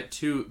 Peter Rabbit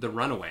 2: The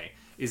Runaway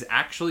is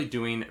actually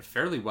doing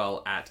fairly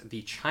well at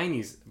the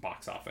Chinese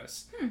box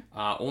office,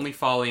 only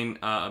falling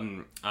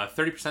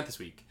 30% this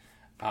week.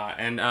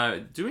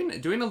 And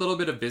doing a little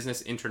bit of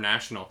business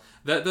international.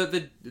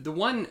 The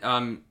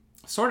one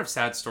sort of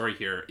sad story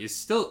here is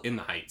Still in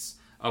the Heights,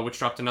 which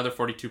dropped another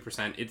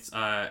 42%. It's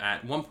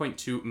at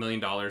 $1.2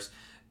 million.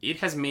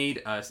 It has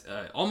made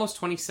almost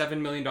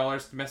 $27 million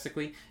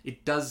domestically.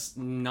 It does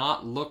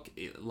not look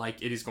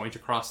like it is going to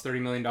cross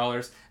 $30 million.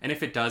 And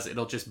if it does,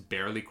 it'll just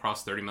barely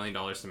cross $30 million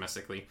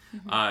domestically.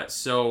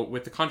 So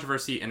with the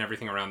controversy and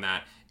everything around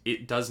that,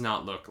 it does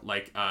not look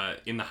like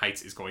In the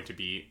Heights is going to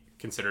be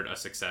considered a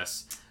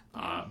success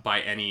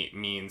by any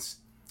means.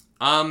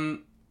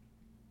 And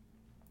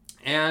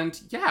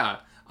yeah,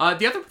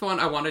 the other one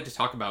I wanted to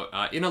talk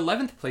about, in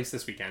 11th place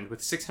this weekend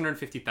with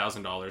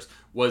 $650,000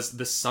 was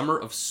The Summer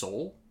of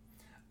Soul.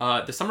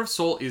 The Summer of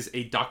Soul is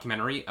a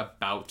documentary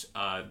about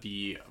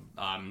the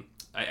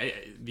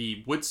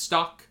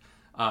Woodstock,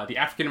 the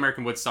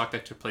African-American Woodstock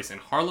that took place in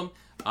Harlem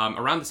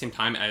around the same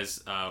time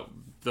as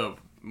the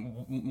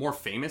more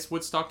famous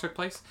Woodstock took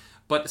place.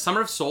 But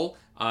Summer of Soul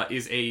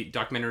is a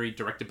documentary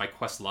directed by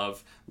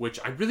Questlove, which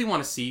I really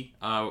want to see.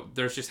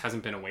 There just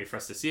hasn't been a way for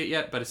us to see it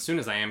yet, but as soon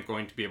as I am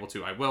going to be able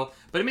to, I will.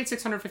 But it made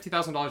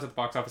 $650,000 at the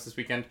box office this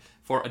weekend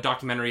for a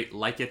documentary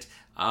like it.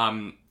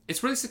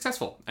 It's really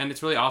successful, and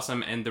it's really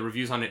awesome, and the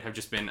reviews on it have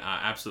just been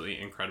absolutely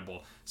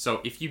incredible.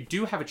 So if you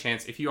do have a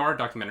chance, if you are a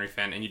documentary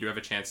fan and you do have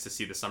a chance to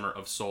see The Summer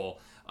of Soul,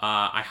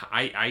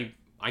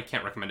 I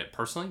can't recommend it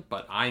personally,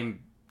 but I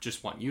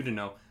just want you to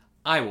know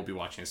I will be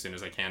watching as soon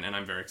as I can, and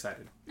I'm very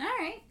excited. All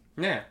right.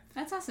 Yeah.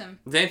 That's awesome.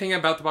 Does anything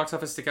about the box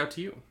office stick out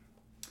to you?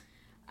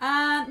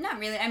 Not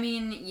really. I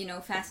mean,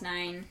 Fast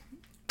 9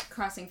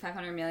 crossing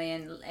 500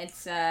 million.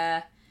 It's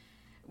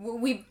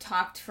we've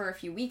talked for a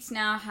few weeks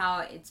now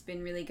how it's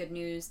been really good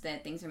news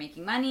that things are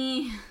making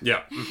money.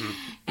 Yeah.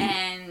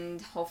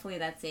 And hopefully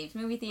that saves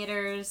movie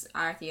theaters.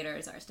 Our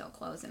theaters are still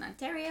closed in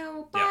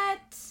Ontario,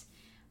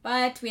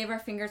 but we have our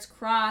fingers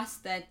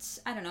crossed that,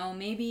 I don't know,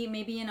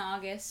 maybe in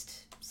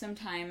August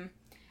sometime,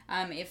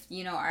 if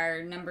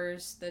our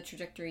numbers, the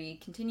trajectory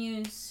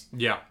continues.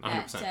 Yeah,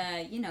 100%.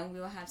 That, we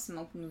will have some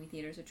open movie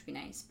theaters, which would be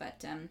nice.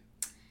 But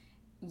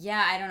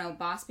yeah, I don't know.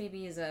 Boss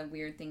Baby is a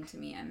weird thing to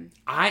me.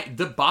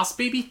 The Boss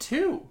Baby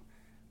 2.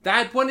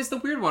 That one is the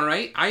weird one,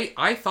 right?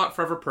 I thought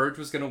Forever Purge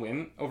was going to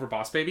win over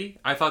Boss Baby.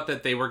 I thought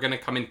that they were going to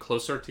come in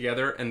closer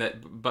together,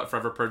 but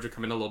Forever Purge would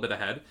come in a little bit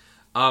ahead.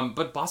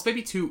 But Boss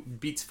Baby 2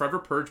 beats Forever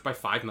Purge by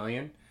 5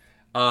 million.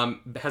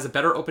 Has a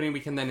better opening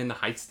weekend than In the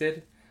Heights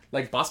did.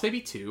 Like Boss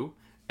Baby 2,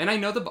 and I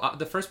know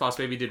the first Boss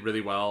Baby did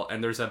really well,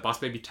 and there's a Boss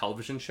Baby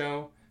television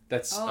show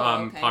that's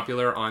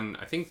popular on,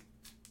 I think,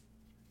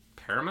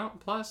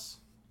 Paramount Plus?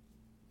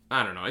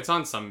 I don't know. It's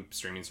on some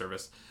streaming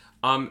service.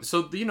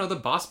 So the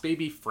Boss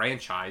Baby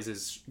franchise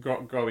is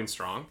growing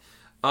strong.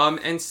 And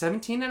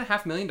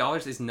 $17.5 million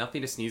is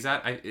nothing to sneeze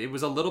at. It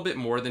was a little bit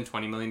more than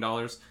 $20 million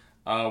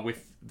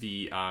with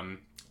the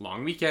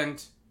long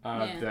weekend,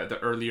 the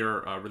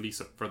earlier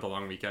release for the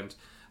long weekend.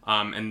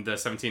 And the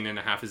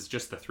 17.5 is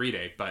just the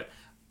 3-day. But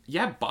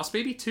yeah, Boss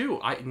Baby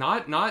 2,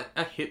 not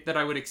a hit that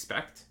I would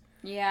expect.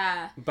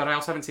 Yeah. But I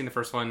also haven't seen the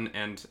first one,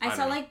 and I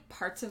saw like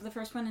parts of the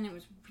first one, and it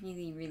was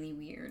really, really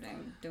weird. I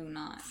don't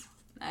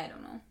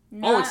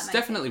know. It's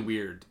definitely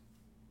weird.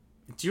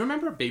 Do you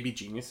remember Baby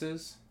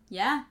Geniuses?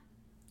 Yeah.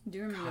 I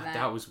do remember that.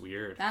 That was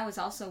weird. That was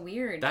also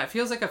weird. That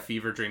feels like a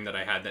fever dream that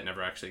I had that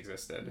never actually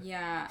existed.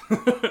 Yeah.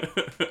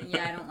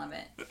 Yeah, I don't love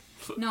it.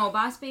 No,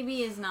 Boss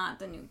Baby is not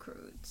the new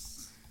Croods.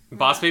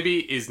 Boss Baby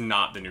is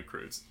not the new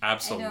Croods.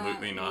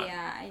 Absolutely not.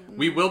 Yeah.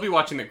 We will be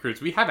watching the Croods.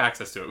 We have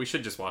access to it. We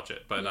should just watch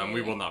it. But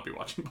we will not be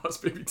watching Boss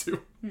Baby 2.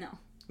 No.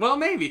 Well,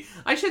 maybe.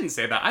 I shouldn't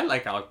say that. I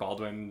like Alec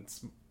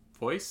Baldwin's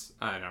voice.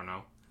 I don't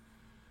know.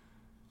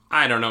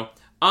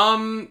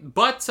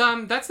 But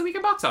that's the week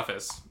at box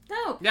office.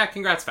 Oh. Yeah,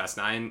 congrats, Fast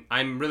 9.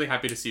 I'm really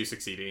happy to see you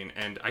succeeding,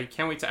 and I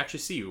can't wait to actually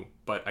see you,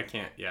 but I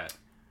can't yet.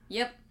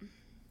 Yep.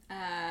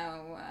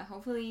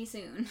 Hopefully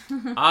soon.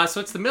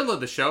 So it's the middle of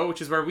the show, which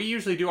is where we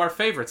usually do our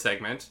favorite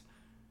segment.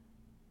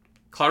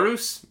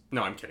 Clarus?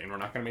 No, I'm kidding. We're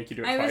not going to make you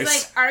do it twice. I was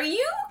like, are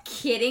you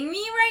kidding me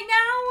right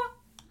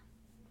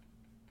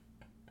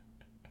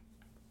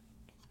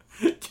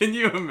now? Can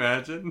you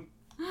imagine?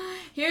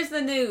 Here's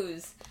the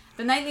news.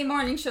 The nightly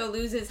morning show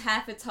loses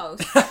half its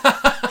hosts.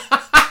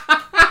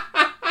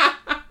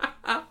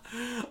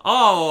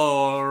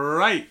 All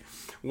right.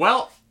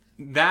 Well,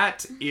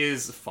 that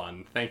is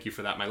fun. Thank you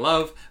for that, my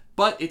love.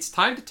 But it's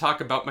time to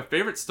talk about my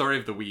favorite story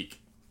of the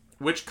week,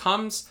 which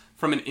comes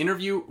from an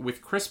interview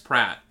with Chris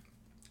Pratt,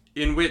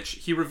 in which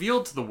he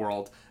revealed to the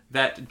world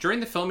that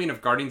during the filming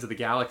of Guardians of the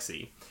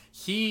Galaxy,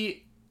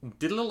 he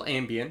did a little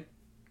Ambien,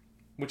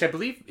 which I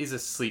believe is a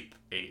sleep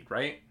aid,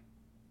 right?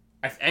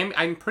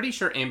 I'm pretty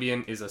sure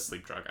Ambien is a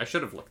sleep drug. I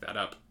should have looked that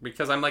up,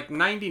 because I'm like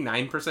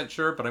 99%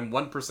 sure, but I'm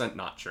 1%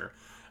 not sure.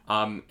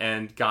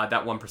 And God,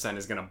 that 1%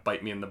 is going to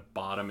bite me in the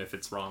bottom if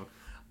it's wrong.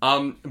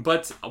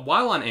 But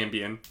while on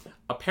Ambien,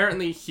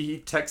 apparently he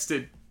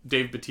texted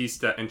Dave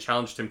Bautista and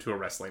challenged him to a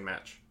wrestling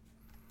match.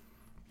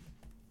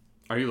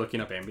 Are you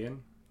looking up Ambien?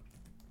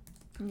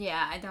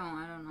 Yeah, I don't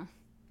know.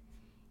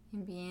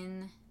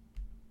 Ambien.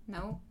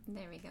 Nope.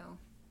 There we go.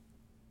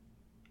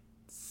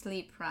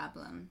 Sleep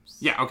problems.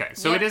 Yeah, okay.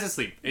 So It is a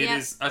sleep. It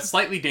is a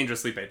slightly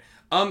dangerous sleep aid.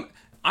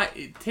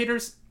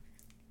 Taters,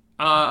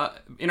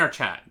 in our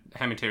chat,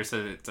 Hammond Tater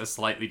said it's a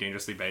slightly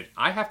dangerous sleep aid.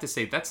 I have to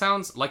say, that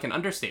sounds like an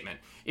understatement.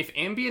 If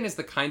Ambien is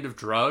the kind of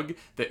drug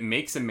that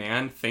makes a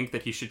man think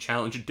that he should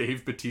challenge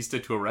Dave Bautista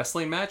to a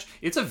wrestling match,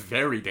 it's a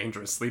very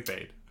dangerous sleep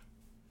aid.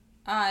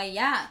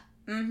 Yeah.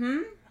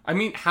 Mm-hmm. I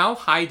mean, how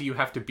high do you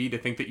have to be to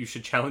think that you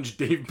should challenge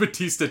Dave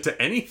Bautista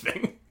to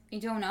anything? I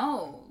don't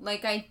know.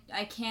 Like,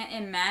 I can't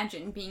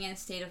imagine being in a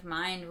state of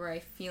mind where I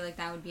feel like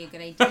that would be a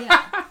good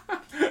idea.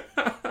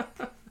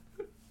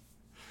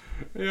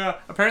 Yeah.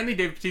 Apparently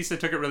Dave Bautista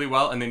took it really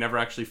well and they never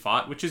actually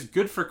fought, which is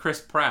good for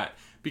Chris Pratt.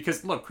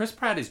 Because, look, Chris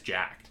Pratt is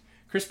jacked.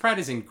 Chris Pratt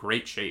is in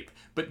great shape.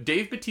 But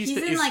Dave Bautista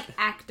is... He's in, like,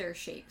 actor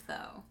shape,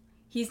 though.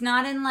 He's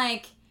not in,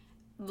 like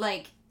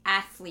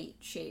athlete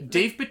shape.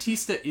 Dave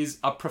Bautista is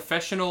a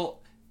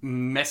professional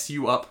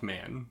mess-you-up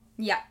man.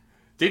 Yeah.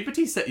 Dave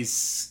Bautista is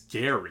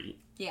scary.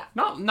 Yeah.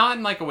 Not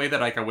in, like, a way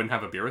that, like, I wouldn't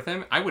have a beer with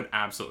him. I would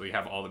absolutely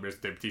have all the beers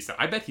with Dave Bautista.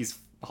 I bet he's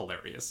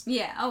hilarious.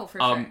 Yeah, for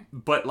sure.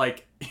 But,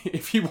 like,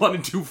 if he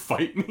wanted to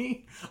fight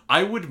me,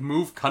 I would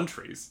move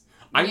countries.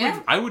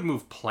 I would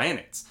move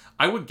planets.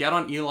 I would get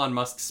on Elon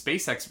Musk's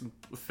SpaceX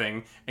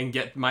thing and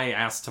get my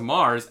ass to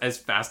Mars as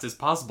fast as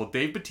possible.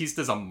 Dave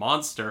Bautista's a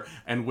monster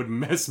and would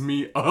mess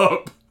me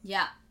up.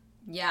 Yeah.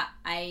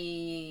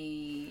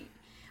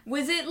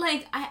 Was it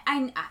like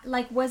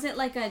was it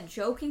like a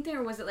joking thing,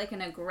 or was it like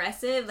an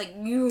aggressive, like,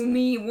 you,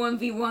 me,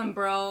 1v1,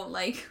 bro?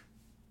 Like,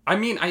 I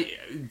mean,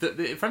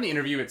 from the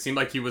interview, it seemed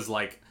like he was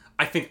like,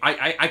 I think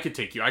I could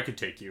take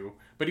you,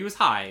 but he was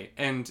high,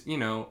 and you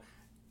know,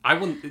 I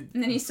will. And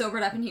then he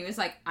sobered up and he was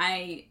like,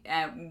 I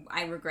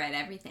regret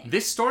everything.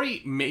 This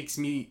story makes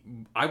me,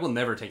 I will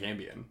never take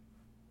Ambien.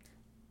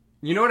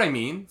 You know what I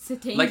mean? It's a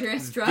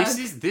dangerous drug.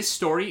 This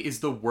story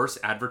is the worst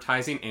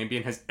advertising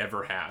Ambien has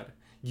ever had.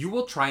 You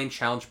will try and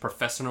challenge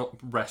professional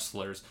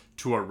wrestlers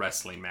to a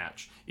wrestling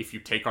match if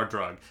you take our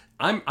drug.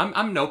 I'm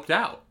noped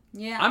out.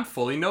 Yeah. I'm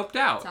fully noped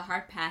out. It's a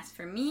hard pass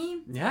for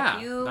me. Yeah.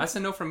 That's a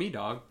no from me,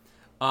 dog.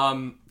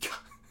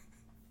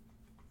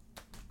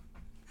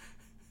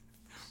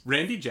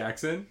 Randy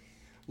Jackson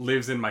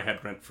lives in my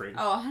head rent free.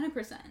 Oh,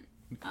 100%.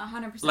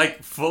 100%.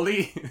 Like,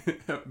 fully,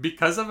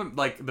 because of,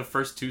 like, the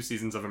first 2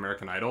 seasons of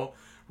American Idol,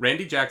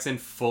 Randy Jackson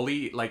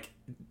fully, like,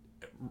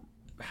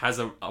 has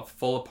a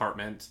full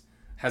apartment,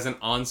 has an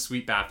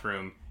ensuite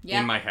bathroom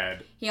in my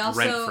head,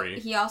 rent free.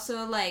 He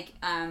also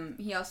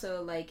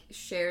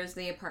shares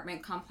the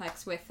apartment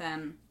complex with,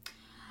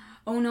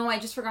 oh no, I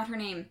just forgot her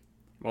name.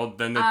 Well,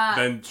 then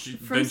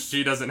from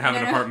she doesn't have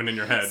an apartment in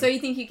your head. So you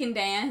think you can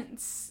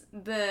dance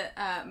the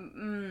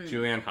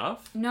Julianne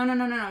Hough?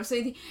 No.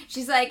 So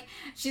she's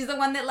the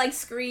one that like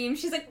screams.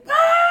 She's like, ah,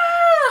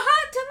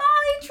 hot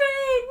tamale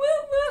train,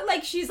 woo woo.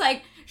 Like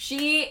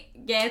she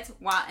gets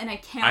wild, and I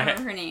can't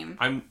remember her name.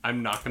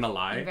 I'm not gonna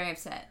lie. I'm very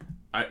upset.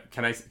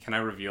 Can I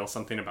reveal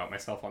something about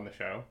myself on the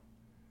show?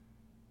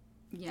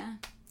 Yeah.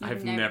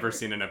 I've never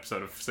seen an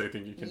episode of So You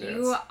Think You Can Dance.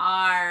 You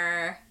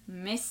are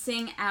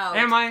missing out.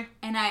 Am I?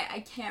 And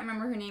I can't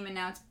remember her name, and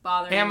now it's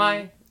bothering me. Am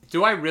I?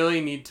 Do I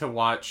really need to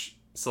watch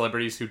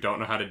celebrities who don't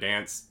know how to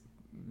dance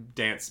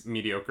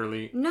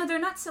mediocrely? No, they're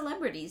not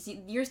celebrities.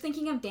 You're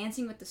thinking of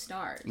Dancing with the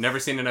Stars. Never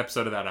seen an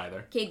episode of that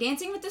either. Okay,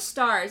 Dancing with the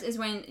Stars is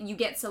when you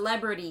get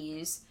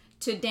celebrities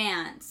to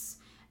dance.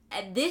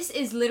 This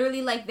is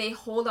literally like they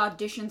hold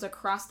auditions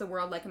across the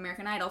world like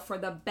American Idol for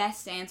the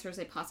best dancers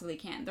they possibly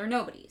can. They're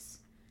nobodies.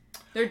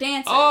 They're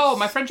dancers. Oh,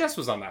 my friend Jess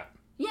was on that.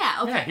 Yeah,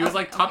 okay. Yeah, he was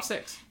like top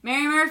 6.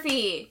 Mary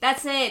Murphy.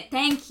 That's it.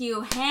 Thank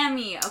you.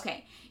 Hammy.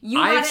 Okay.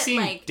 I've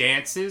seen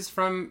dances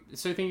from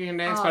So You Think You Can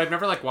Dance, but I've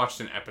never like watched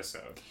an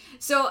episode.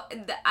 So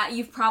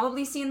you've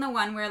probably seen the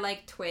one where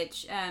like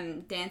Twitch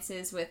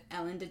dances with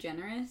Ellen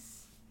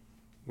DeGeneres.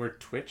 Where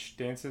Twitch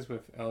dances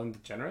with Ellen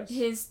DeGeneres?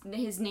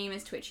 His name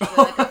is Twitch. He's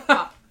like a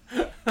pop.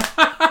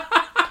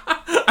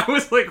 I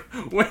was like,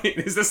 wait,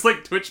 is this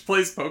like Twitch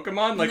plays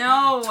Pokemon? Like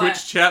no.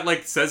 Twitch chat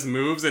like says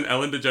moves and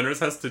Ellen DeGeneres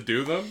has to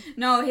do them?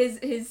 No,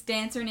 his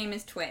dancer name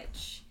is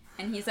Twitch.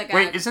 And he's like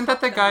wait, isn't that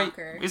the guy?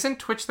 Walker. Isn't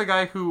Twitch the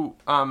guy who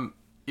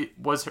it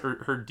was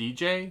her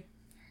DJ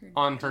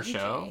on her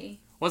show?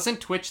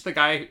 Wasn't Twitch the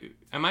guy?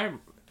 Am I?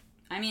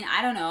 I mean,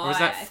 I don't know. Or was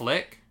that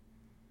Flick?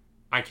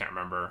 I can't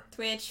remember.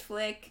 Twitch,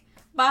 Flick,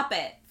 bop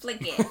it,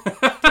 flick it,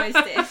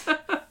 twist it.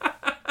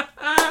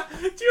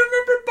 Do you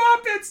remember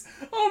Bop Its?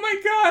 Oh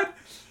my god.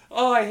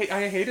 Oh,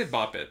 I hated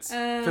Bop Its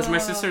because my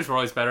sisters were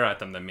always better at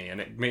them than me, and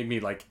it made me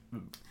like.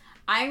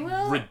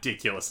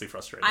 Ridiculously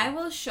frustrated. I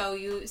will show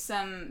you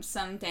some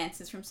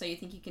dances from So You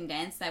Think You Can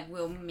Dance that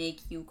will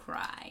make you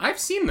cry. I've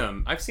seen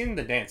them. I've seen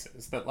the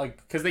dances that like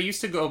because they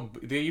used to go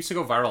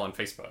viral on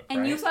Facebook.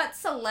 And right? you thought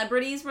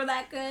celebrities were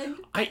that good?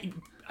 I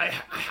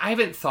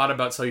haven't thought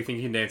about So You Think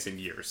You Can Dance in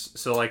years.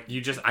 So like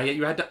you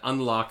had to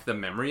unlock the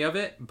memory of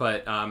it.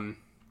 But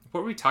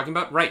what were we talking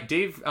about? Right,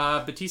 Dave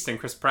Bautista and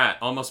Chris Pratt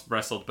almost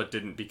wrestled but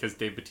didn't because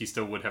Dave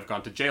Bautista would have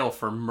gone to jail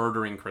for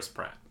murdering Chris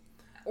Pratt.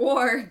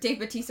 Or Dave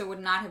Bautista would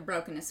not have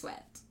broken a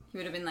sweat. He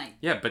would have been like...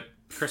 Yeah, but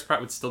Chris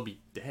Pratt would still be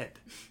dead.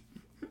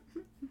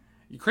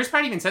 Chris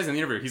Pratt even says in the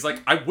interview, he's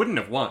like, I wouldn't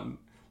have won.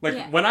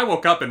 Like, when I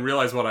woke up and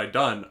realized what I'd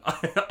done,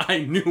 I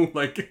knew,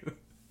 like...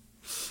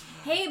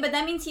 Hey, but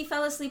that means he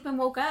fell asleep and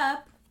woke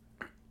up.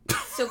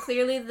 So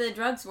clearly the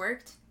drugs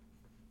worked.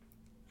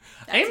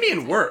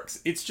 Ambien works.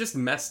 It's just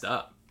messed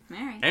up.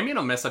 All right. Ambien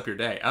will mess up your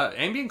day.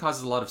 Ambien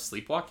causes a lot of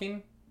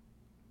sleepwalking.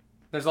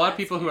 There's a lot of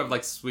people who have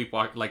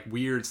like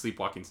weird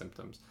sleepwalking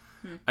symptoms.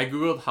 I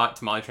googled hot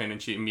tamale train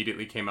and she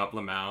immediately came up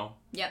Lamau.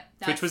 Yep.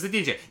 Twitch was the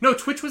DJ. No,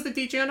 Twitch was the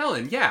DJ on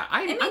Ellen. Yeah,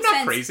 I'm not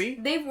sense. crazy.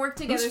 They've worked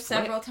together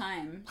several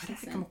times. Why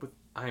did I come up with?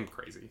 I'm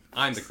crazy.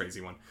 I'm the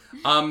crazy one.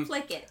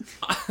 Flick it.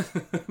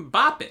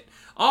 Bop it.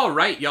 All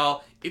right,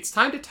 y'all. It's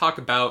time to talk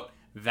about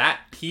that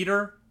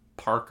Peter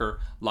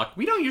Parker luck.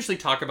 We don't usually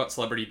talk about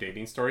celebrity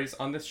dating stories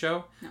on this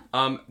show.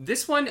 No.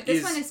 This one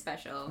is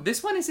special.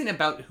 This one isn't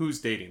about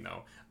who's dating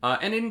though.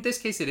 And in this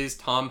case, it is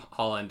Tom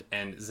Holland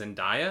and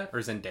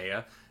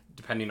Zendaya,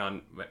 depending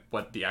on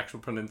what the actual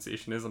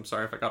pronunciation is. I'm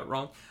sorry if I got it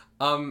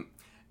wrong.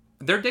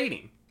 They're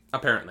dating,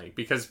 apparently,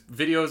 because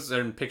videos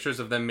and pictures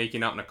of them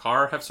making out in a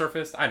car have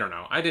surfaced. I don't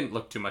know. I didn't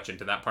look too much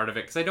into that part of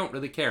it because I don't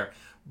really care.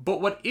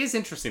 But what is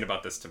interesting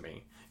about this to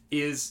me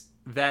is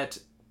that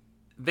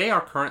they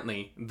are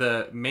currently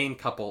the main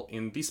couple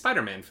in the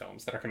Spider-Man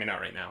films that are coming out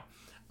right now.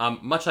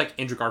 Much like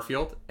Andrew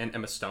Garfield and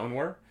Emma Stone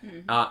were,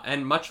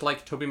 and much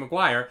like Tobey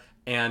Maguire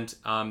and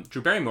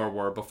Drew Barrymore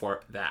were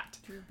before that.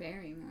 Drew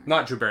Barrymore.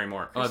 Not Drew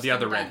Barrymore. The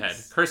other redhead.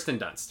 Kirsten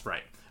Dunst,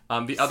 right.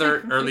 The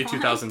other early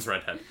 2000s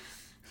redhead.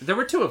 There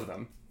were 2 of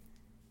them.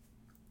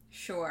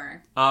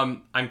 Sure.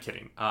 I'm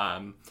kidding.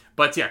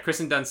 But yeah,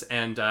 Kirsten Dunst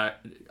and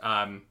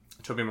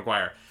Tobey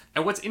Maguire.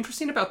 And what's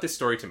interesting about this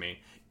story to me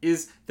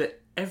is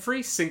that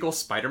every single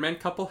Spider-Man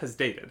couple has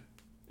dated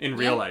in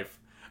real life.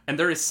 And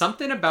there is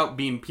something about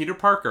being Peter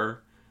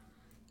Parker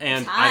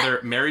and either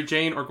Mary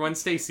Jane or Gwen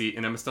Stacy,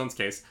 in Emma Stone's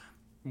case,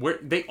 where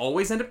they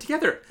always end up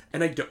together.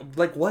 And I don't...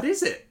 Like, what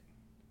is it?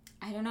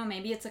 I don't know.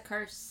 Maybe it's a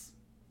curse.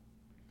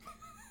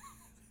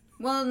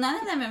 Well, none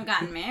of them have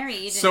gotten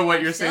married. So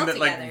what, you're saying that,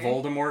 together. Like,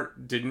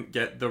 Voldemort didn't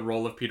get the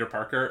role of Peter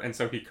Parker, and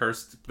so he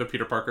cursed the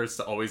Peter Parkers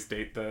to always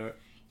date the...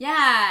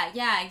 Yeah,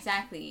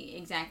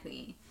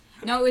 exactly.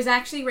 No, it was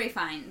actually Ralph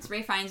Fiennes.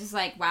 Ralph Fiennes is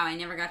like, wow, I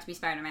never got to be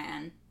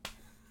Spider-Man.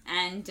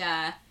 And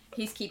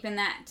he's keeping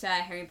that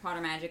Harry Potter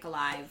magic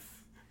alive.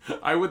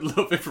 I would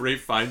love if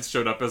Ralph Fiennes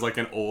showed up as like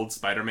an old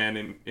Spider-Man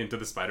in Into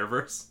the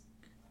Spider-Verse.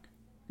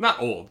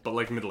 Not old, but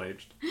like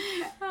middle-aged.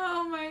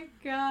 Oh my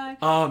god.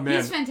 Oh man.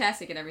 He's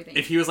fantastic at everything.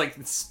 If he was like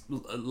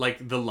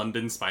the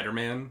London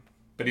Spider-Man,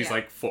 but he's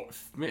like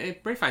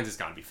Ray Fiennes has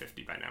got to be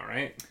 50 by now,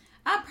 right?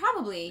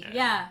 Probably.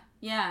 Yeah.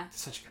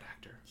 Such a good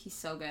actor. He's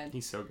so good.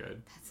 He's so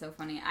good. That's so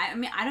funny. I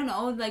mean, I don't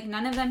know. Like,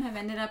 none of them have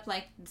ended up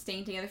like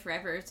staying together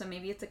forever. So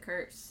maybe it's a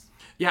curse.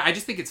 Yeah, I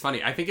just think it's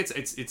funny. I think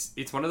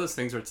it's one of those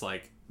things where it's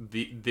like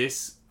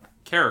this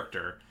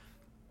character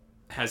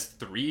has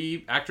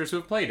 3 actors who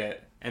have played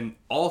it, and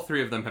all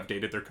 3 of them have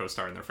dated their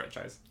co-star in their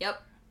franchise.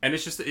 Yep. And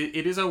it's just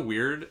it is a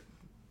weird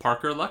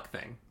Parker luck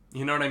thing.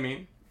 You know what I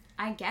mean?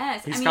 I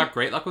guess. He's got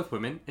great luck with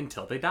women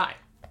until they die.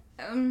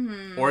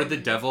 Or the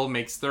devil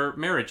makes their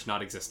marriage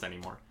not exist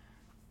anymore.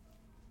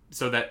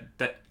 So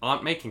that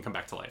Aunt May can come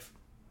back to life.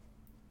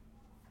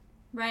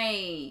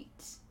 Right.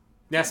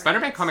 Yeah,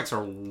 Spider-Man comics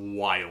are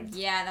wild.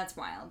 Yeah, that's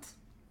wild.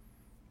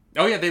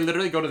 Oh yeah, they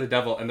literally go to the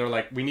devil and they're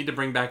like, we need to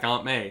bring back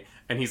Aunt May.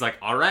 And he's like,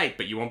 all right,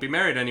 but you won't be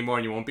married anymore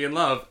and you won't be in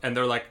love. And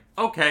they're like,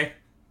 okay.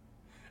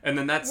 And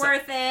then that's...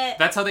 Worth it.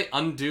 That's how they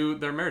undo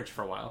their marriage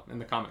for a while in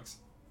the comics.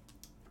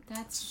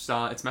 That's...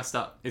 it's messed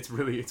up. It's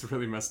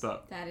really messed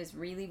up. That is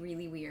really,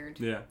 really weird.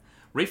 Yeah.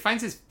 Ray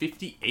Fiennes is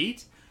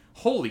 58?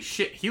 Holy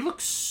shit, he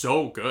looks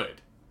so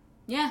good.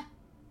 Yeah.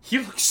 He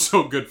looks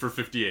so good for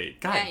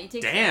 58. God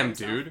damn,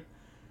 dude.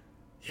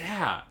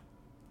 Yeah.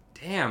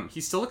 Damn,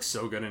 he still looks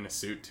so good in a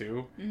suit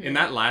too. Mm-hmm. In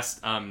that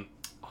last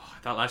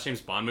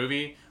James Bond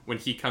movie, when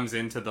he comes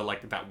into the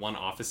that one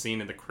office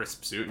scene in the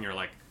crisp suit, and you're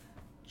like,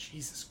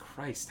 Jesus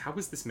Christ, how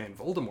is this man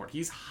Voldemort?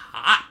 He's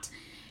hot.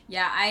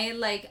 Yeah,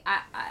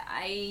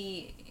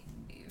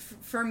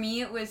 for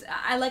me it was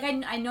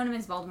I'd known him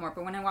as Voldemort,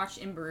 but when I watched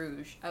In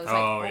Bruges, I was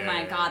like,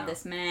 my god,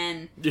 this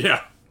man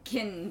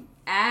can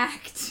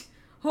act.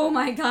 Oh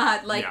my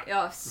god,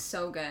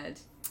 so good.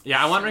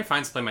 Yeah, I want Ray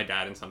Fiennes to play my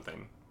dad in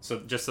something. So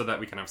just so that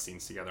we can have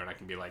scenes together and I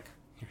can be like,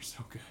 you're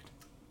so good.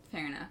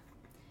 Fair enough.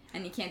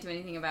 And you can't do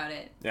anything about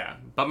it. Yeah.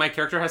 But my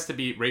character has to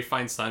be Ray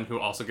Fiennes' son, who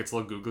also gets a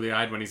little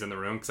googly-eyed when he's in the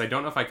room, because I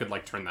don't know if I could,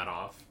 turn that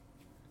off.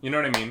 You know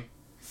what I mean?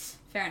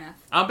 Fair enough.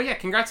 But yeah,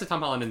 congrats to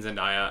Tom Holland and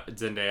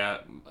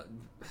Zendaya.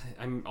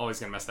 I'm always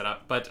going to mess that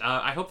up. But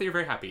I hope that you're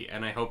very happy,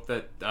 and I hope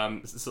that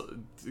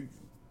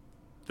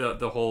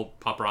the whole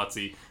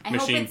paparazzi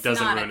machine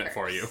doesn't ruin it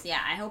for you.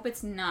 Yeah, I hope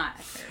it's not a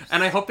curse.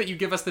 And I hope that you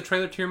give us the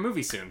trailer to your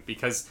movie soon,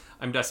 because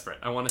I'm desperate.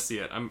 I want to see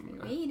it. I'm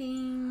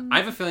waiting. I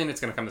have a feeling it's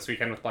going to come this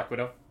weekend with Black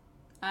Widow.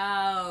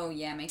 Oh,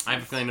 yeah, makes sense. I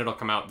have a feeling it'll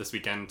come out this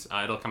weekend.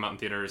 It'll come out in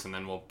theaters, and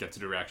then we'll get to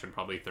do a reaction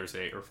probably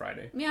Thursday or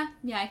Friday. Yeah,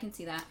 I can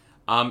see that.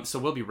 So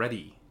we'll be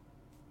ready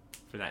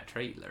for that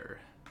trailer.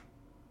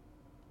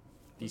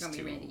 These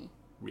two ready.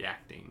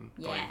 Reacting.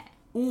 Yeah. Going,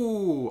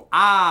 ooh,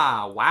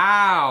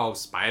 wow,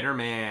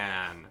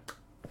 Spider-Man.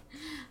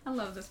 I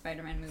love the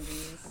Spider-Man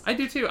movies. I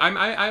do too.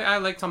 I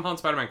like Tom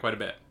Holland's Spider-Man quite a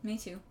bit. Me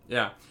too.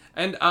 Yeah.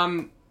 And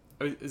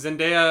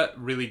Zendaya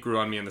really grew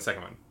on me in the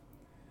second one.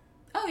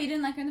 Oh, you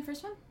didn't like her in the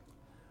first one?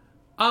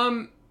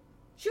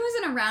 She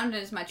wasn't around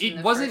as much in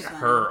the first one. It wasn't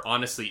her,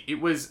 honestly. It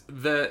was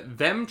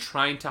them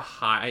trying to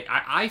hide...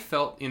 I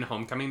felt in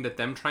Homecoming that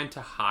them trying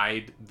to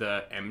hide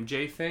the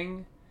MJ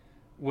thing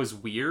was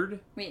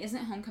weird. Wait,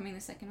 isn't Homecoming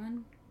the second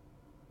one?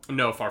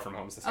 No, Far From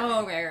Home is the second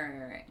one. Oh,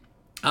 right.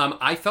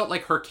 I felt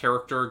like her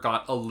character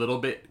got a little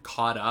bit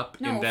caught up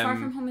in them... No, Far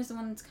From Home is the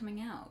one that's coming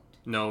out.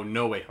 No,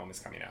 No Way Home is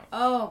coming out.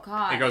 Oh,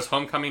 God. It goes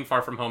Homecoming,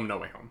 Far From Home, No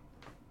Way Home.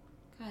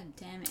 God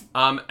damn it.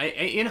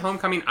 In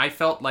Homecoming, I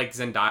felt like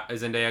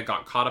Zendaya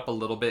got caught up a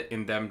little bit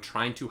in them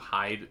trying to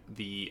hide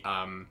the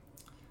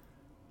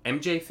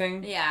MJ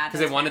thing. Yeah. Because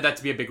they wanted that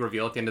to be a big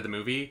reveal at the end of the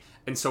movie.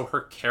 And so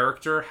her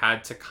character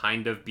had to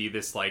kind of be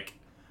this,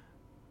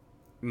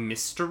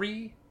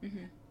 mystery.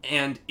 Mm-hmm.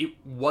 And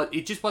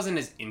it just wasn't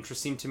as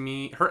interesting to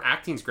me. Her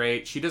acting's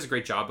great. She does a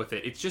great job with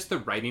it. It's just the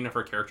writing of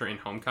her character in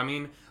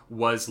Homecoming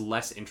was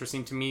less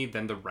interesting to me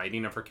than the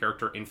writing of her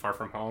character in Far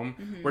From Home,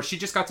 mm-hmm. where she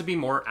just got to be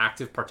more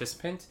active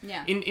participant.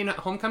 Yeah. In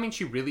Homecoming,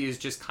 she really is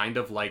just kind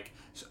of like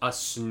a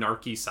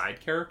snarky side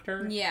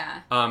character.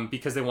 Yeah.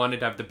 Because they wanted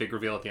to have the big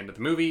reveal at the end of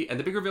the movie, and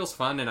the big reveal's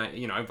fun, and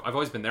I've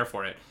always been there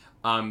for it.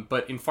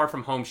 But in Far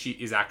From Home, she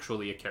is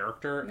actually a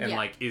character,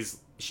 and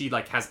she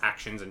has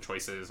actions and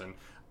choices, and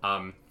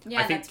I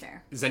think that's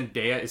fair.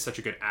 Zendaya is such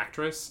a good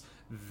actress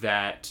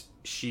that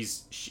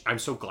I'm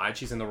so glad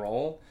she's in the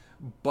role,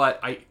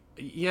 but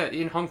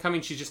in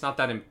Homecoming she's just not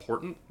that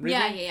important,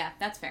 really. Yeah,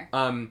 that's fair.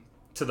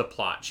 To the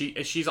plot.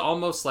 She's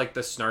almost like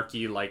the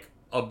snarky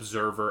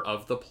observer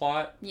of the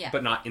plot,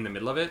 but not in the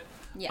middle of it.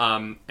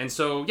 Yeah. And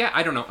so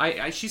I don't know.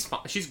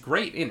 She's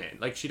great in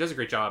it. She does a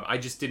great job. I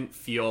just didn't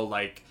feel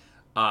like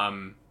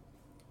I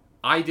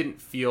I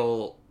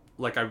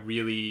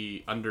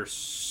really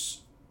understood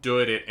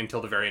it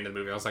until the very end of the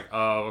movie. I was like,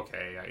 oh,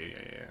 okay,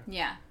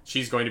 yeah.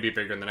 She's going to be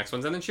bigger than the next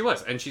ones, and then she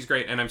was, and she's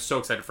great, and I'm so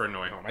excited for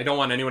No Way Home. I don't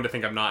want anyone to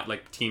think I'm not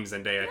Team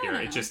Zendaya here.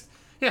 It just,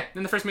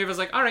 in the first movie I was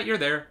like, all right, you're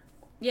there.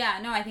 Yeah,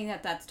 no, I think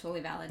that's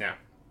totally valid. Yeah.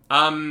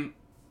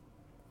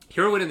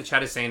 Herowood in the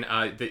chat is saying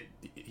that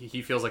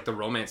he feels like the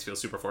romance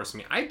feels super forced to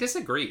me. I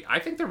disagree. I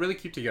think they're really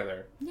cute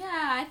together.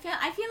 Yeah,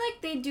 I feel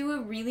like they do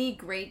a really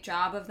great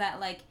job of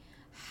that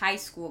high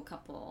school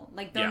couple.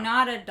 They're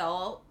not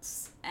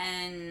adults,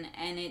 and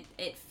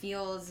it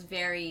feels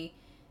very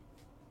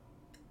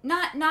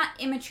not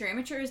immature.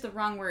 Immature is the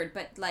wrong word,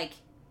 but like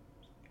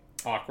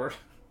Awkward.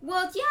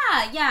 well,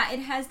 yeah, it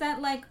has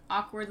that like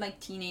awkward like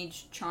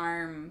teenage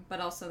charm, but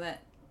also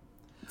that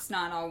it's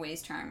not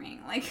always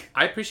charming. Like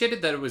I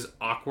appreciated that it was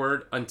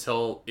awkward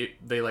until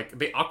they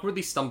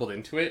awkwardly stumbled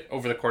into it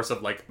over the course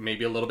of like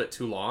maybe a little bit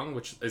too long,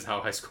 which is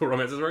how high school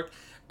romances work.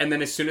 And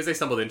then as soon as they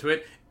stumbled into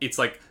it, it's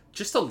like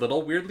just a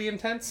little weirdly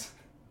intense.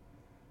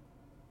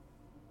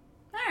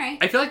 alright.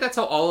 I feel like that's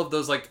how all of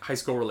those like high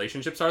school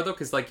relationships are though,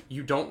 because like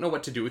you don't know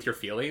what to do with your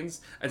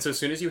feelings, and so as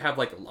soon as you have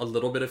like a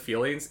little bit of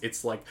feelings,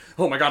 it's like,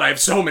 oh my god, I have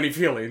so many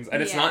feelings,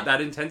 and it's not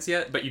that intense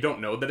yet, but you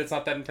don't know that it's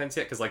not that intense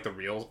yet because like the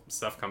real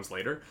stuff comes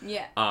later.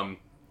 Yeah.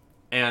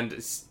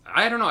 And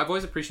I don't know, I've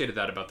always appreciated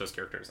that about those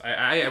characters.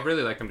 I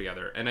really like them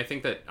together, and I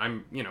think that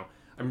I'm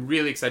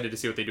really excited to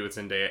see what they do with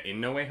Zendaya in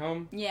No Way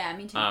Home. Yeah,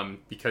 me too.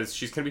 Because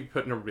she's gonna be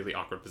put in a really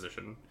awkward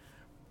position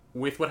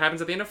with what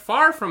happens at the end of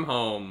Far From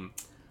Home.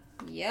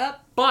 Yep.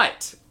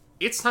 But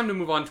it's time to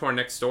move on to our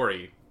next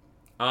story.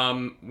 We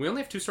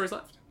only have 2 stories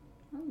left.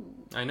 Ooh.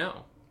 I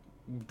know.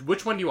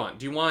 Which one do you want?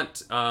 Do you want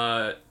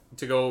to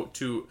go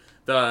to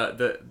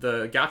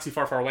the galaxy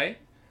far, far away,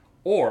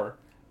 or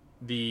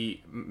the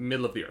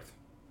middle of the Earth?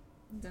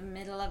 The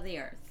middle of the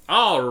Earth.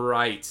 All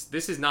right.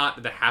 This is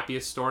not the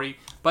happiest story,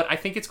 but I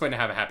think it's going to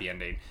have a happy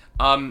ending.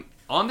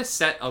 On the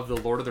set of the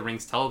Lord of the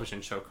Rings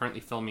television show, currently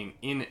filming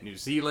in New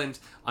Zealand,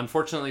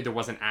 unfortunately there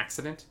was an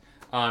accident.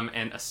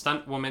 And a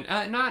stunt woman,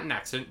 not an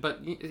accident, but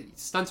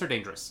stunts are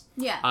dangerous.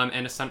 Yeah.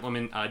 And a stunt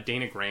woman,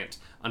 Dana Grant,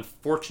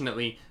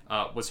 unfortunately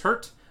was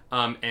hurt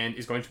and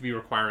is going to be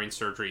requiring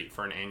surgery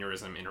for an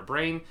aneurysm in her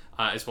brain,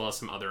 as well as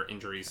some other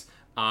injuries.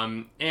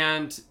 Our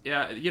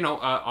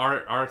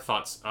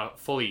thoughts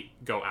fully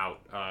go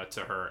out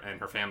to her and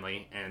her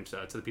family and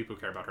to the people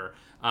who care about her,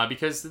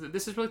 because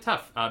this is really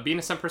tough. Being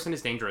a stunt person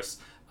is dangerous.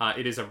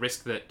 It is a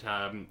risk that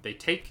they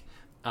take.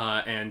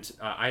 And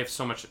I have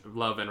so much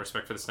love and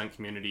respect for the stunt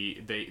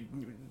community.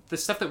 The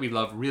stuff that we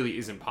love really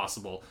isn't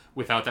possible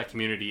without that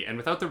community and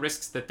without the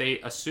risks that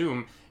they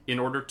assume in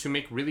order to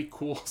make really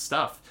cool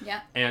stuff. Yeah.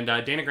 And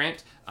Dana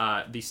Grant,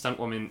 the stunt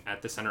woman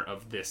at the center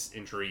of this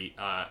injury,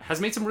 has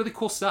made some really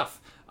cool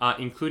stuff,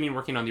 including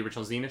working on the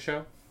original Xena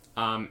show,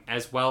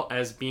 as well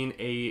as being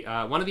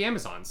one of the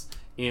Amazons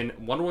in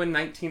Wonder Woman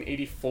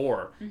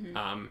 1984.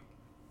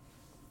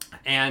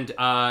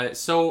 Mm-hmm.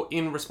 So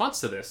in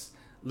response to this,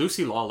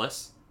 Lucy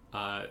Lawless,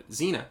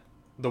 Xena,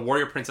 the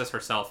warrior princess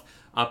herself,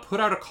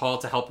 put out a call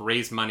to help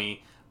raise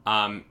money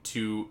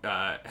to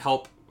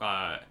help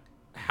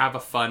have a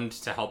fund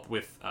to help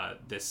with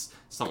this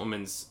stunt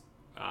woman's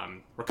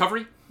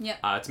recovery.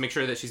 Yep. To make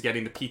sure that she's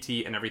getting the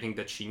PT and everything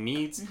that she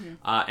needs. Mm-hmm.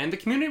 And the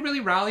community really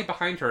rallied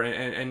behind her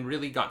and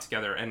really got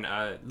together. And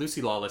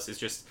Lucy Lawless is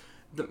just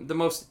the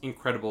most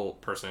incredible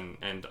person.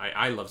 And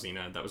I love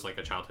Xena. That was like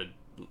a childhood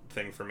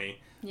thing for me.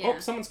 Yeah. Oh,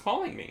 someone's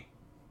calling me.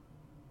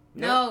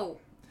 No.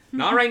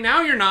 Not right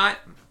now, you're not.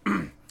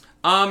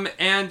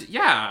 And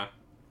yeah,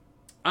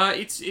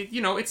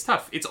 it's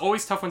tough. It's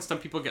always tough when some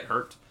people get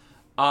hurt.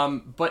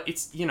 But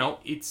it's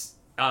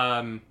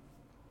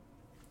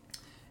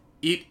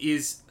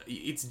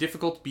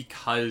difficult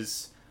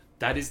because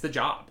that is the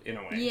job in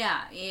a way.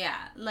 Yeah.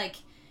 Like,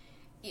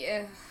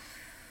 yeah,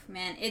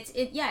 man, it's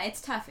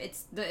tough.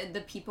 It's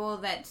the people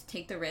that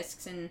take the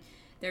risks and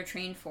they're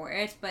trained for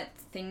it, but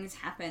things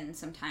happen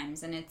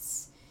sometimes, and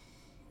it's,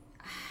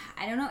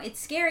 I don't know, it's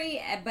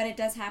scary, but it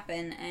does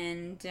happen,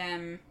 and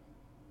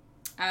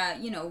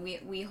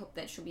we hope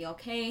that she'll be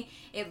okay.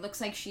 It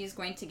looks like she's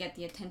going to get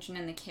the attention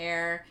and the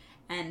care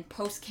and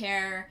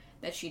post-care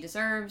that she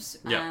deserves,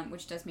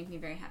 which does make me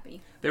very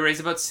happy. They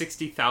raised about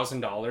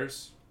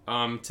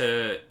 $60,000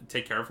 to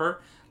take care of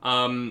her,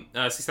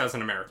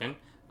 6,000 American.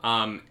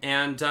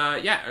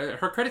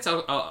 Her credits,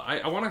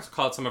 I want to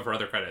call out some of her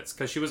other credits,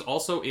 because she was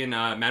also in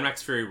Mad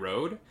Max Fury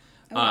Road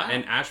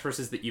and Ash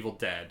vs. the Evil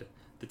Dead,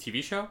 the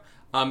TV show.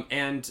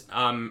 In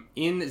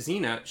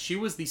Xena, she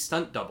was the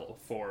stunt double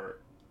for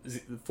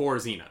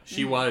Xena.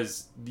 She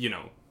was,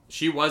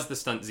 she was the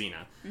stunt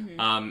Xena.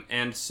 Mm-hmm.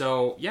 And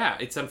so, yeah,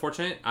 it's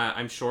unfortunate.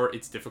 I'm sure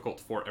it's difficult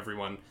for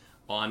everyone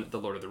on the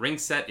Lord of the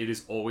Rings set. It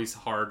is always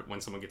hard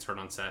when someone gets hurt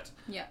on set.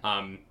 Yeah.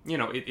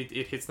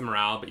 It hits the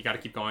morale, but you got to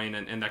keep going,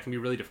 and that can be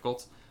really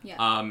difficult.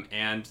 Yeah.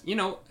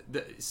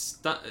 The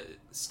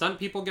stunt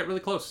people get really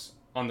close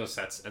on those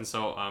sets, and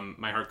so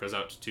my heart goes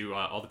out to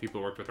all the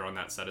people who worked with her on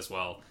that set as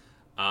well.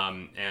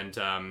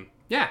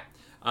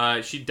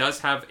 She does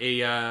have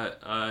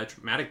a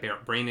traumatic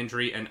brain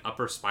injury and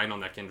upper spinal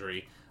neck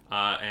injury,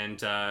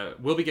 and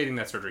we'll be getting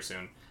that surgery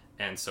soon.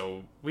 And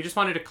so we just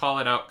wanted to call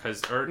it out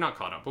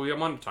but we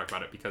wanted to talk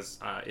about it because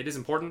it is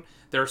important.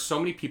 There are so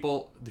many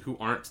people who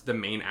aren't the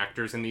main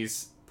actors in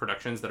these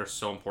productions that are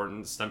so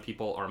important. Stunt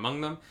people are among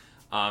them.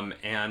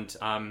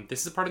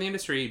 This is a part of the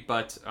industry,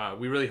 but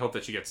we really hope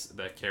that she gets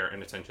the care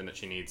and attention that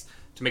she needs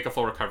to make a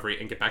full recovery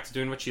and get back to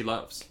doing what she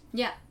loves.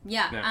 Yeah.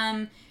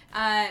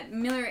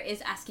 Miller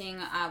is asking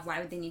why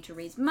would they need to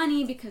raise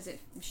money, because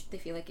they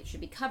feel like it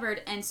should be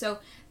covered. And so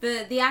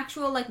the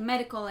actual like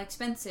medical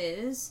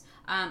expenses,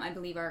 I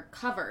believe, are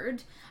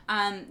covered.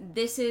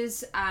 This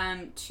is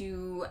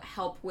to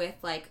help with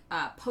like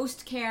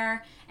post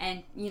care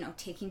and, you know,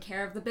 taking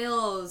care of the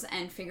bills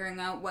and figuring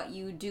out what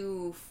you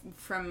do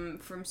from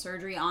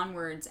surgery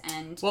onwards.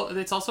 And well,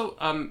 it's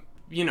also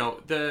you know,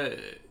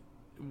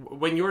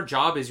 when your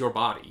job is your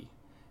body,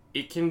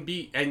 it can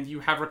be, and you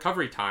have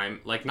recovery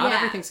time, like not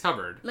everything's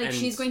covered. Like, and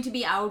she's going to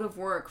be out of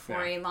work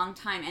for a long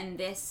time, and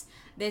this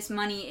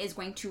money is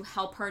going to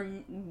help her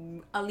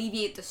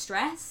alleviate the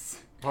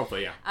stress.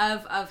 Hopefully, yeah.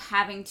 Of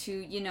having to,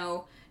 you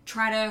know,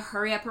 try to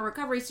hurry up her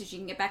recovery so she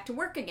can get back to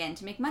work again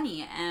to make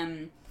money.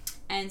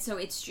 And so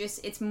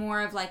it's more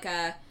of like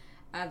a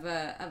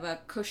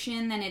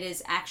cushion than it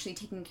is actually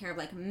taking care of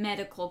like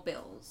medical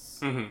bills.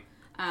 Mm-hmm.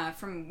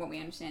 From what we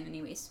understand,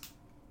 anyways.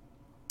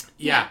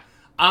 Yeah.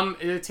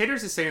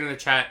 Taters is saying in the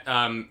chat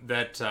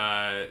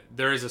that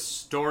there is a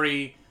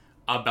story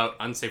about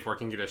unsafe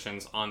working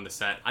conditions on the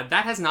set.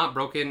 That has not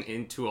broken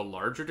into a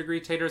larger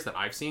degree, Taters, that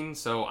I've seen,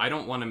 so I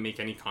don't want to make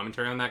any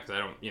commentary on that, because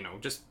I don't, you know,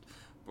 just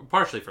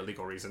partially for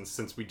legal reasons,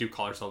 since we do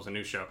call ourselves a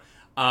news show.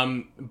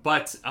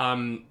 But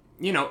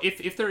you know,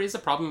 if there is a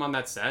problem on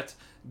that set,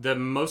 the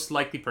most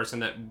likely person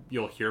that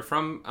you'll hear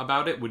from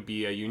about it would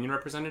be a union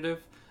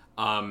representative.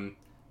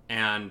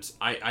 And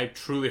I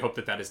truly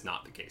hope that is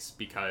not the case,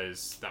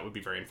 because that would be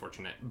very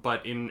unfortunate.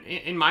 But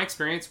in my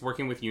experience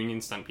working with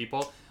union stunt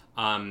people,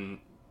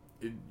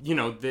 you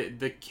know,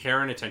 the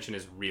care and attention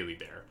is really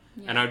there.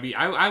 Yeah. And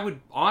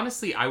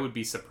I would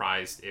be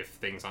surprised if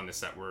things on the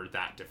set were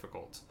that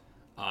difficult.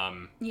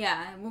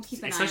 Yeah, we'll keep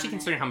an eye on especially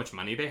considering how much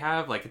money they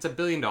have. Like, it's $1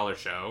 billion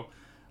show.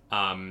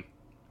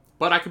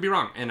 But I could be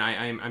wrong, and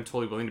I'm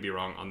totally willing to be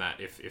wrong on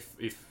that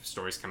if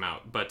stories come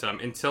out. But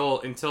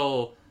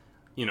until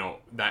you know,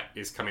 that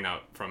is coming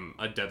out from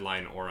a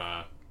Deadline or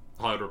a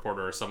Hollywood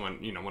Reporter or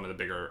someone, you know, one of the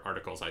bigger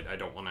articles, I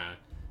don't want to,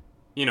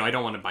 you know, I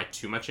don't want to buy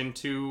too much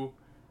into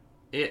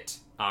it.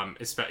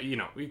 You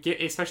know,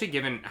 especially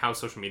given how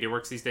social media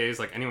works these days,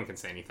 like anyone can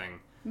say anything.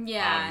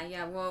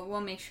 Yeah,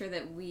 we'll make sure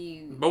that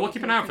we. But we'll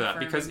keep an eye out for that,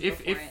 because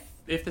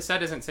if the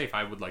set isn't safe,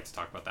 I would like to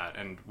talk about that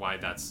and why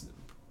that's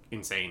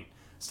insane.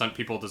 Stunt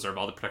people deserve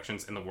all the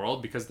protections in the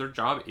world, because their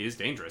job is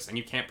dangerous and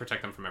you can't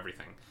protect them from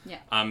everything. Yeah.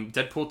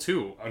 Deadpool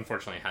 2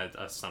 unfortunately had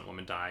a stunt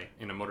woman die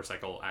in a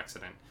motorcycle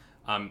accident.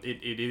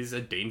 It is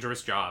a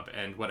dangerous job,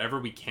 and whatever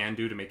we can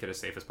do to make it as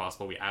safe as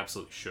possible, we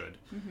absolutely should.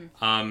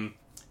 Mm-hmm.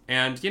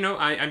 And you know,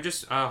 I'm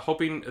just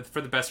hoping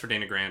for the best for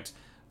Dana Grant.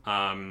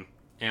 And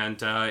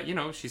you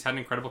know, she's had an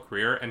incredible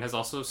career and has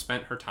also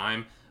spent her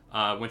time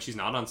when she's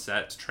not on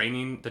set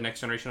training the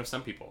next generation of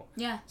stunt people.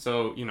 Yeah.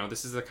 So, you know,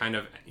 this is the kind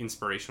of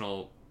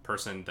inspirational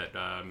person that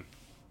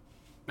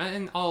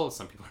and all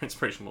some people are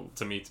inspirational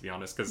to me, to be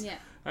honest, because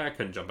I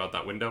couldn't jump out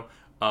that window.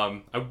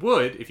 I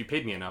would if you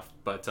paid me enough,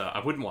 but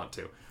I wouldn't want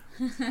to.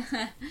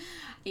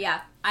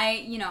 Yeah,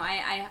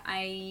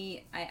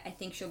 I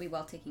think she'll be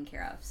well taken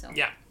care of. So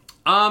yeah.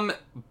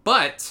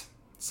 But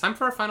it's time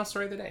for our final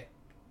story of the day.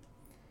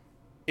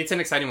 It's an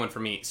exciting one for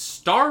me.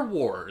 Star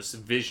Wars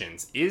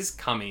Visions is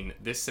coming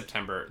this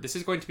September. This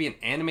is going to be an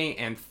anime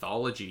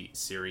anthology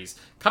series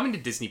coming to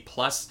Disney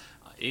Plus.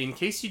 In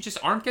case you just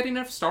aren't getting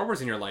enough Star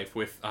Wars in your life,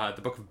 with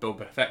the Book of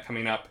Boba Fett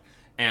coming up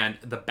and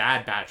The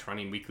Bad Batch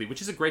running weekly,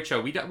 which is a great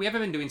show. We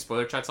haven't been doing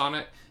spoiler chats on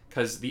it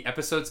because the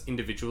episodes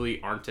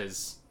individually aren't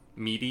as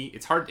meaty.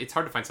 It's hard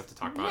to find stuff to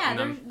talk about.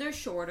 Yeah, they're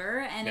shorter,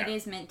 and it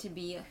is meant to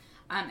be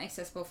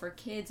accessible for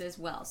kids as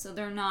well. So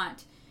they're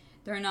not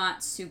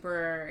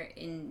super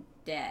in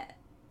depth.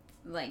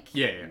 Like,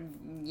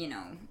 you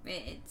know,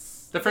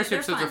 it's... The first few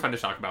episodes are fun to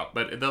talk about,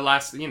 but the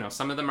last, you know,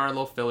 some of them are a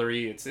little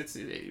fillery.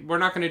 We're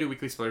not going to do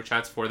weekly spoiler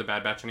chats for The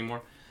Bad Batch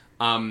anymore,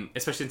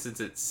 especially since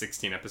it's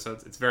 16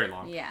 episodes. It's very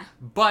long. Yeah.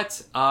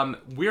 But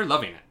we're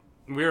loving it.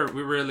 We're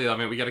really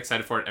loving it. We get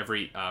excited for it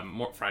every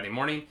Friday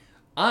morning.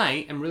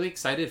 I am really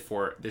excited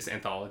for this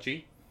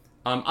anthology.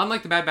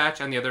 Unlike The Bad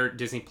Batch and the other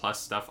Disney Plus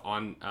stuff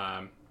on...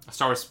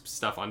 Star Wars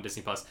stuff on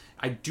Disney Plus,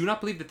 I do not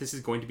believe that this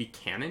is going to be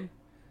canon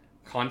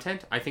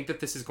content. I think that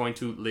this is going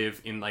to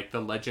live in like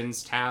the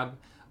Legends tab,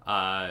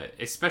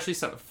 especially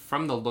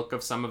from the look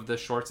of some of the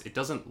shorts. It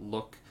doesn't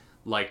look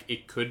like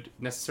it could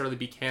necessarily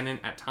be canon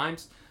at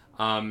times,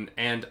 and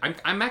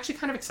I'm actually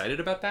kind of excited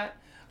about that.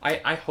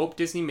 I hope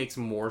Disney makes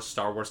more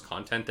Star Wars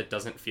content that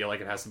doesn't feel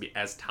like it has to be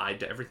as tied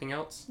to everything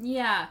else.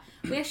 Yeah,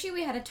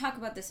 we had a talk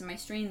about this in my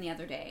stream the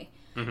other day,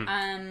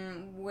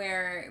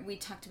 where we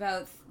talked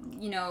about,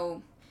 you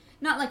know,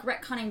 not like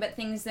retconning, but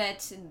things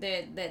that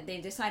they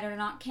decided are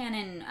not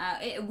canon.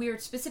 We were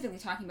specifically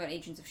talking about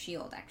Agents of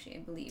S.H.I.E.L.D., actually, I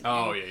believe.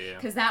 Oh, yeah.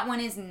 Because that one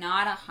is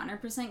not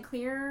 100%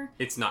 clear.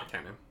 It's not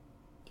canon.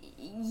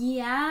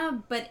 Yeah,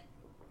 but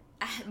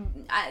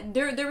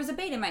there was a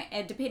debate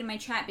in my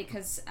chat,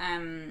 because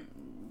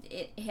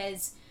it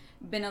has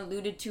been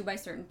alluded to by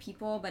certain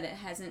people, but it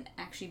hasn't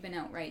actually been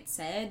outright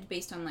said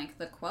based on like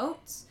the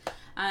quotes.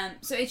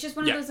 So it's just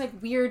one of those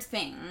like weird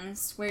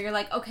things where you're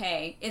like,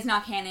 okay, it's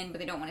not canon, but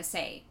they don't want to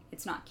say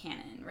it's not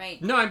canon,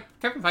 right? No,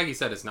 Kevin Feige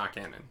said it's not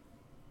canon.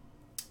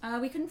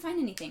 We couldn't find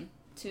anything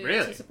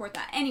to support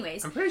that.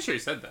 Anyways, I'm pretty sure he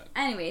said that.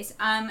 Anyways,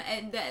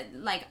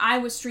 like I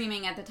was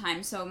streaming at the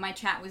time, so my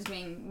chat was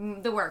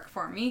doing the work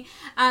for me.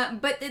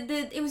 But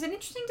it was an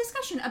interesting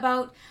discussion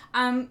about,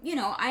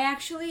 I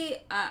actually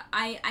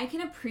I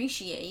can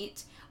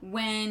appreciate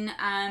when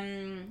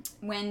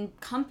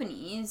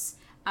companies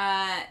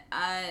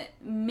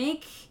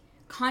make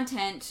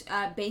content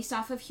based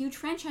off of huge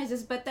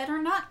franchises but that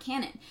are not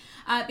canon,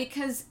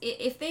 because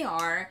if they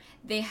are,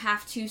 they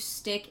have to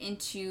stick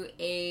into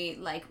a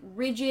like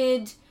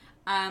rigid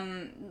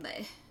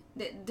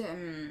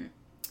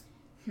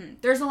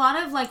there's a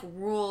lot of like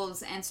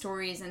rules and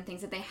stories and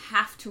things that they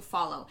have to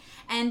follow,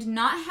 and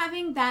not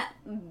having that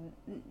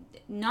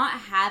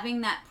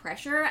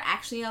pressure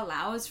actually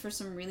allows for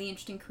some really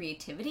interesting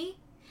creativity,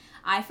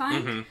 I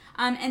find.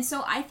 And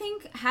so I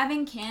think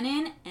having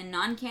canon and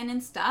non-canon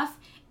stuff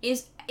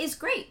is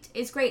great.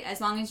 It's great as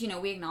long as,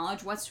 we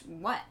acknowledge what's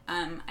what.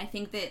 I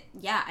think that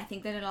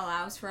it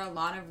allows for a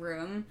lot of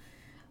room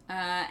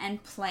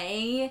and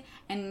play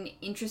and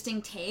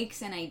interesting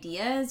takes and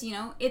ideas.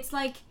 It's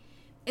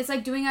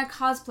like doing a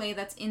cosplay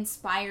that's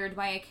inspired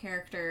by a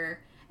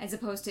character, as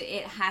opposed to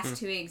it has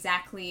to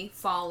exactly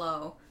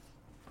follow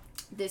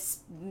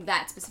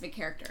that specific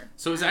character.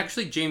 So it was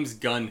actually James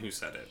Gunn who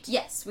said it.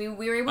 Yes, we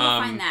were able to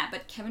find that,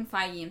 but Kevin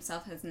Feige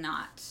himself has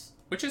not.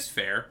 Which is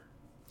fair.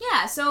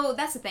 Yeah, so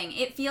that's the thing.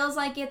 It feels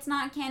like it's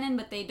not canon,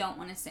 but they don't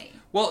want to say.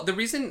 Well, the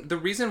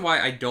reason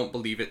why I don't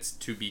believe it's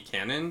to be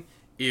canon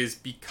is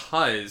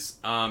because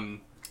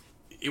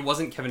it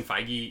wasn't Kevin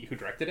Feige who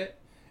directed it.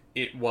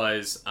 It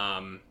was,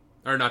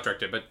 or not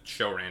directed, but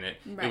show ran it.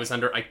 Right. It was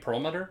under Ike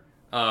Perlmutter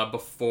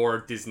before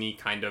Disney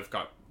kind of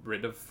got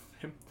rid of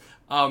him.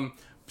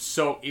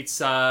 So it's,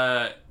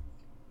 to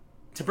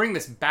bring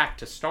this back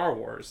to Star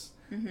Wars,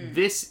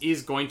 this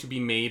is going to be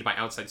made by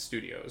outside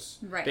studios.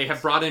 Right. They have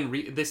brought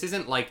in, this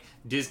isn't like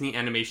Disney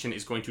Animation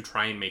is going to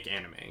try and make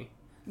anime.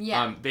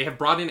 Yeah. They have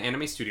brought in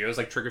anime studios,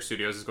 like Trigger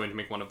Studios is going to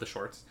make one of the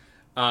shorts.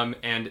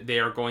 And they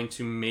are going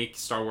to make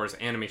Star Wars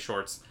anime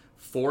shorts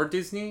for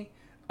Disney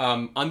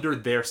under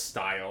their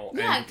style.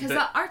 Yeah, because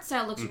the art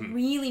style looks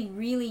really,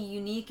 really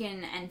unique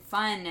and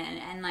fun,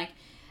 and like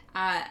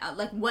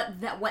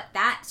what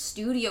that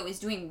studio is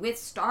doing with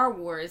Star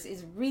Wars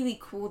is really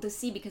cool to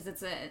see, because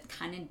it's a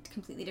kind of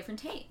completely different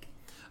take.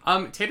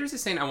 Taters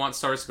is saying, I want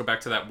Star Wars to go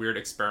back to that weird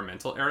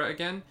experimental era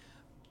again.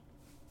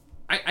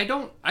 I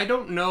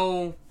don't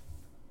know.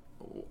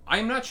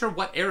 I'm not sure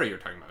what era you're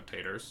talking about,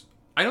 Taters.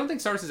 I don't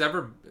think Star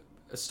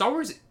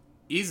Wars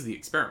is the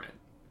experiment.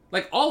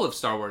 Like, all of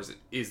Star Wars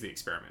is the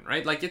experiment,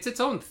 right? Like, it's its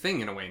own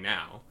thing in a way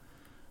now.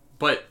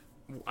 But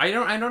I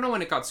don't know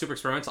when it got super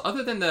experimental,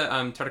 other than the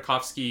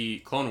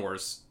Tartakovsky Clone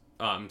Wars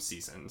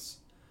seasons.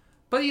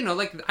 But,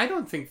 I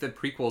don't think the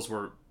prequels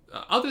were,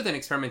 other than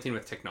experimenting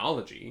with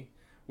technology,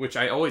 which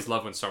I always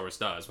love when Star Wars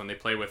does, when they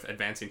play with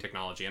advancing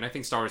technology. And I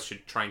think Star Wars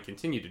should try and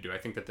continue to do. I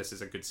think that this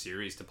is a good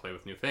series to play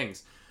with new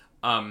things.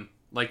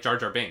 Like Jar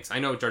Jar Binks. I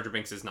know Jar Jar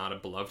Binks is not a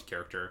beloved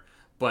character,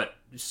 but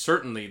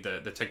certainly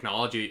the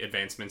technology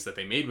advancements that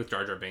they made with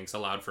Jar Jar Binks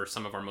allowed for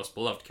some of our most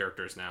beloved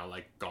characters now,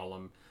 like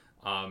Gollum.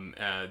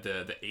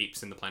 The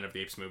apes in the Planet of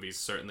the Apes movies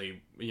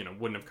certainly,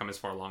 wouldn't have come as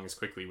far along as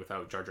quickly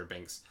without Jar Jar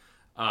Binks.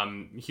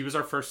 He was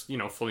our first,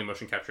 fully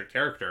motion captured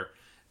character.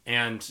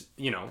 And,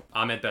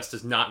 Ahmed Best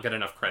does not get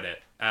enough credit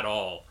at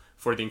all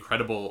for the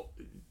incredible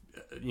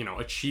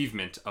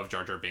achievement of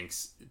Jar Jar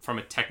Binks from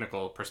a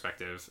technical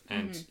perspective.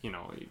 And,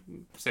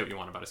 say what you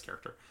want about his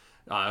character.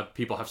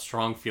 People have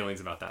strong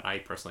feelings about that. I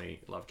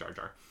personally love Jar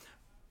Jar.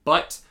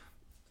 But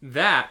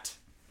that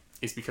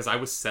is because I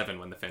was 7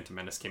 when The Phantom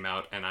Menace came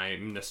out, and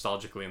I'm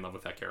nostalgically in love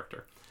with that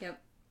character. Yep.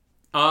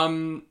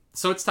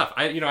 So it's tough.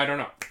 I don't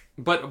know.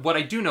 But what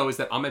I do know is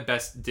that Ahmed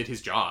Best did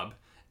his job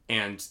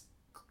and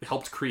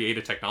helped create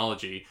a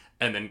technology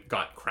and then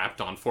got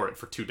crapped on for it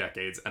for 2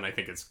 decades, and I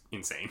think it's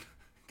insane.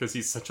 Because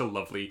he's such a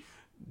lovely,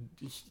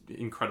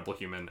 incredible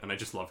human, and I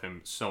just love him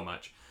so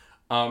much.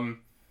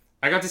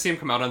 I got to see him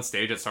come out on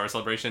stage at Star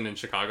Celebration in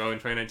Chicago in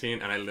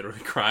 2019, and I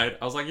literally cried.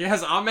 I was like,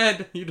 "Yes,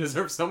 Ahmed, you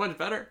deserve so much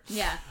better."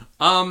 Yeah.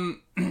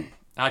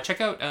 Check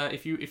out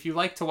if you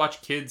like to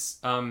watch kids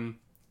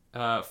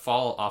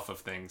fall off of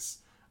things.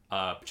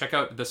 Check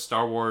out the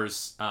Star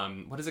Wars.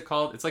 What is it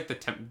called? It's like the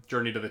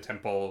Journey to the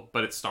Temple,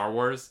 but it's Star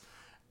Wars.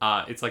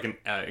 It's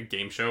like a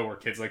game show where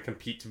kids like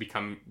compete to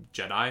become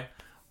Jedi.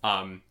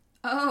 On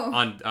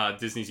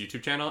Disney's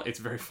YouTube channel. It's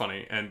very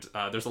funny, and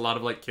there's a lot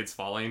of like kids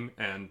falling,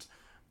 and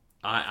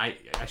I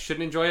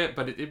shouldn't enjoy it,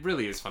 but it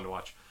really is fun to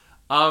watch.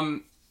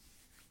 All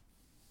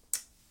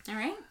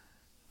right.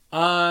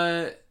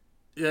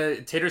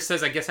 Tater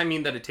says, I guess I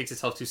mean that it takes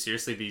itself too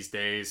seriously these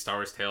days. Star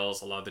Wars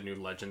Tales, a lot of the new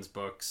Legends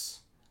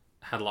books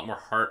had a lot more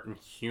heart and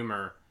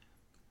humor.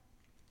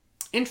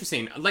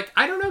 Interesting. Like,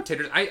 I don't know,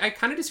 Taters. I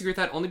kind of disagree with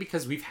that, only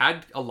because we've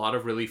had a lot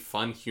of really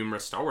fun,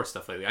 humorous Star Wars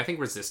stuff lately. I think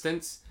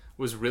Resistance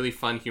was really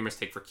fun, humorous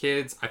take for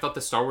kids. I thought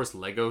the Star Wars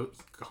Lego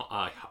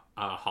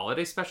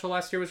holiday special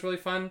last year was really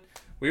fun.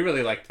 We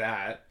really liked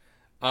that.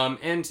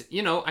 And,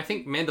 you know, I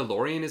think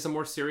Mandalorian is a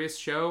more serious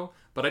show,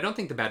 but I don't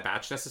think The Bad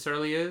Batch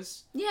necessarily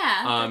is.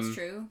 Yeah, that's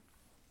true.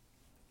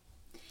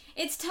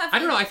 It's tough. I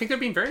don't know. I think they're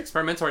being very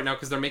experimental right now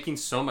because they're making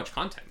so much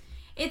content.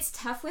 It's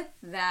tough with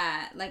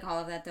that, like all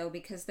of that, though,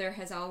 because there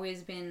has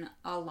always been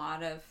a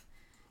lot of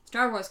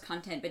Star Wars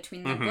content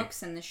between the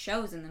books and the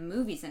shows and the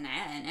movies and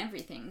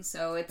everything.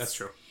 So it's... That's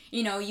true.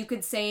 You know, you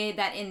could say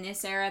that in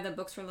this era, the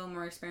books were a little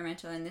more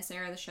experimental. In this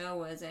era, the show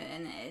was.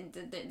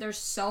 There's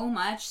so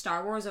much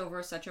Star Wars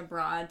over such a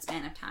broad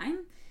span of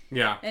time.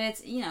 Yeah. That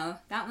it's, you know,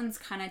 that one's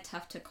kind of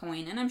tough to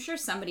coin. And I'm sure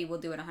somebody will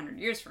do it 100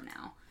 years from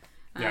now.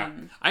 Yeah.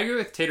 I agree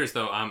with Taters,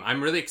 though.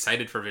 I'm really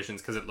excited for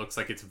Visions because it looks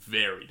like it's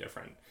very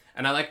different.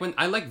 And I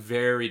like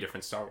very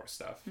different Star Wars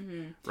stuff,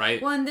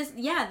 right? Well, and this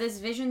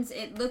Visions,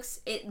 it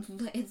looks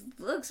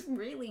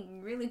really,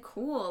 really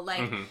cool,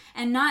 like,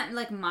 and not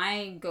like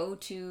my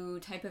go-to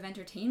type of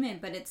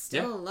entertainment, but it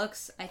still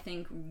looks, I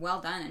think,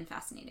 well done and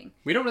fascinating.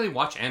 We don't really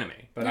watch anime,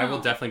 but I will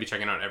definitely be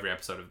checking out every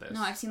episode of this.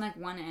 No, I've seen like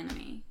one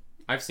anime.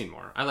 I've seen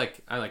more. I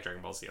like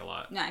Dragon Ball Z a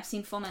lot. No, I've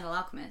seen Full Metal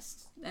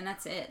Alchemist, and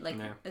that's it. Like,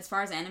 as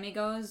far as anime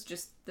goes,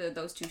 just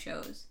those two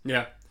shows.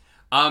 Yeah.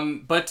 I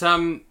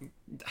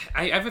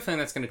have a feeling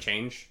that's going to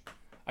change.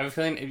 I have a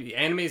feeling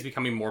anime is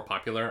becoming more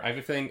popular. I have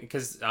a feeling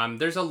because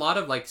there's a lot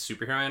of like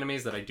superhero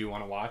animes that I do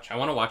want to watch. I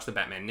want to watch the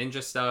Batman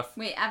Ninja stuff.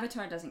 Wait,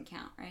 Avatar doesn't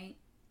count, right?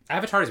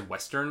 Avatar is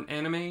Western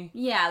anime.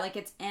 Yeah, like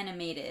it's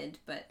animated,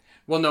 but...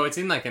 Well, no, it's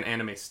in like an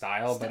anime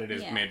style, but it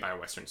is made by a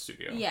Western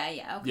studio.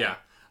 Yeah, okay. Yeah.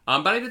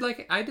 But I did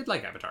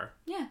like Avatar.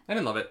 Yeah. I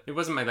didn't love it. It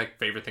wasn't my like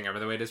favorite thing ever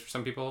the way it is for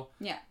some people.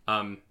 Yeah.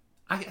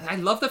 I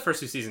love the first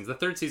two seasons. The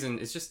third season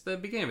is just the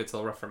beginning of it's a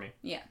little rough for me.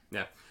 Yeah.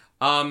 Yeah.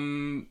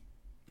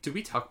 Did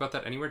we talk about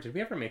that anywhere? Did we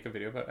ever make a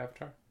video about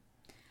Avatar?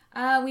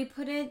 We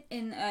put it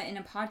in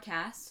a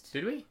podcast.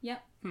 Did we?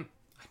 Yep. I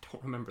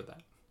don't remember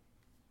that.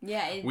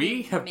 Yeah,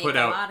 we have put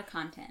out a lot of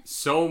content.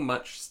 So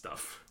much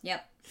stuff.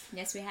 Yep.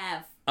 Yes, we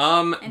have.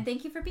 And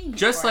thank you for being here.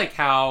 Just like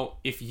how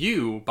if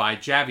you buy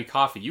Javi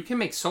coffee, you can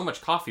make so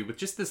much coffee with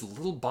just this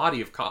little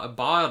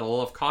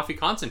bottle of coffee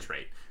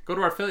concentrate. Go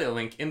to our affiliate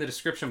link in the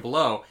description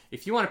below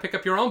if you want to pick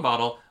up your own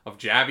bottle of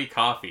Javi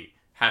coffee.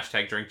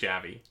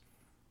 #DrinkJavi.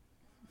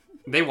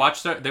 They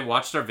watched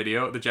our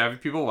video. The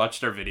Javi people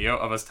watched our video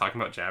of us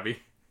talking about Javi.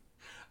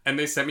 And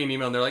they sent me an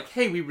email and they're like,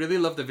 hey, we really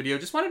love the video.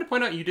 Just wanted to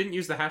point out you didn't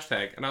use the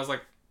hashtag. And I was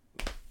like,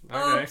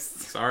 okay, oops.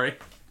 Sorry.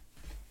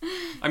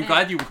 I'm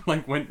glad you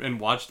like went and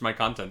watched my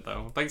content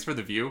though. Thanks for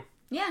the view.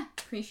 Yeah,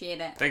 appreciate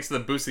it. Thanks to the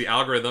boost of the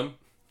algorithm.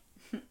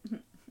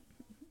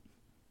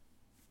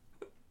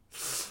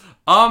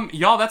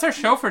 Y'all, that's our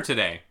show for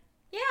today.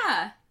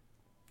 Yeah.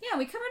 Yeah,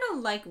 we covered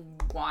a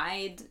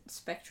wide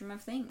spectrum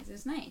of things. It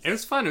was nice. It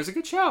was fun. It was a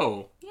good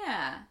show.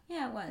 Yeah.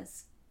 Yeah, it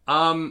was.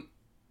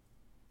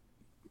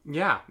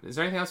 Yeah. Is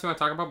there anything else you want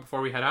to talk about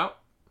before we head out?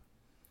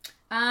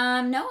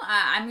 No,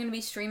 I'm going to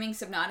be streaming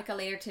Subnautica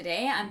later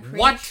today. I'm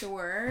pretty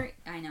sure.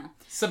 I know.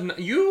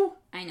 You?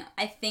 I know.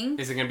 I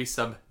think... Is it going to be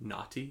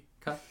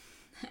Subnautica?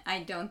 I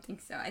don't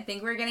think so. I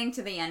think we're getting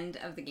to the end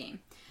of the game.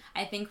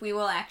 I think we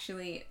will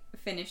actually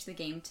finish the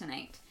game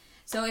tonight.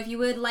 So if you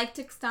would like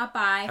to stop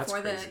by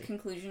the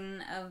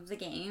conclusion of the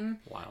game,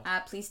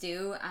 please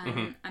do.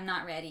 I'm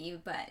not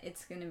ready, but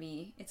it's gonna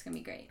be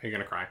great. Are you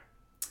gonna cry?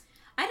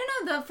 I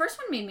don't know. The first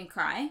one made me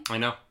cry. I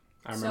know.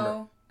 I remember.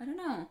 So I don't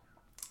know.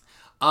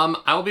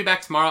 I will be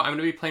back tomorrow. I'm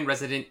gonna be playing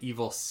Resident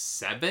Evil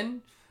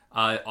 7.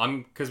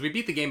 Because we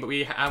beat the game, but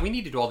we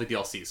need to do all the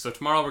DLCs. So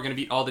tomorrow we're gonna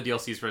beat all the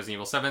DLCs for Resident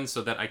Evil 7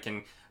 so that I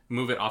can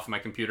move it off of my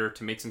computer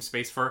to make some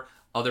space for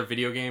other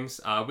video games.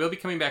 We'll be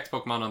coming back to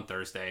Pokemon on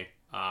Thursday.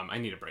 I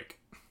need a break.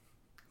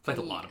 Played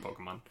a lot of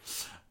Pokemon.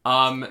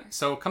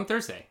 So come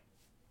Thursday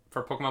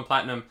for Pokemon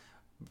Platinum,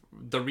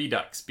 the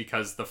Redux,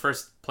 because the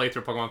first playthrough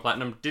of Pokemon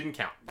Platinum didn't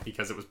count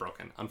because it was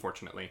broken,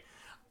 unfortunately.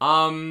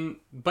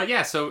 But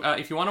yeah, so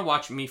if you want to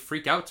watch me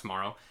freak out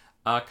tomorrow,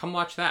 come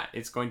watch that.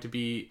 It's going to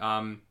be,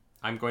 I'm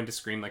going to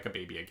scream like a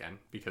baby again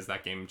because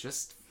that game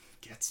just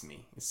gets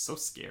me. It's so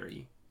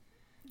scary.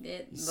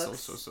 It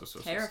looks so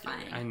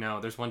terrifying. Scary. I know.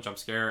 There's one jump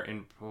scare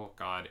and oh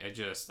god,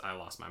 I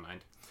lost my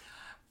mind.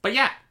 But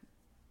yeah,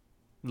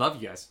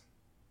 love you guys.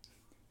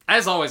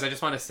 As always, I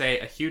just want to say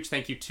a huge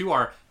thank you to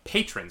our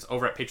patrons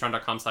over at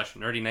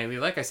patreon.com/nerdynightly.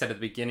 Like I said at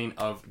the beginning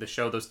of the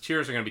show, those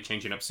tiers are going to be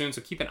changing up soon,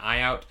 so keep an eye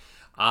out.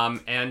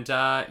 And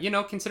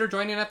consider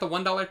joining at the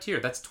 $1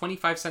 tier. That's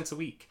 25 cents a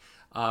week.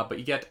 But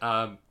you get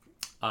bonus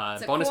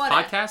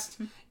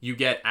podcast. You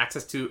get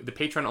access to the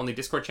Patreon-only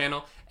Discord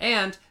channel.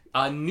 And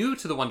new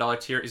to the $1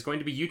 tier is going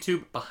to be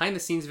YouTube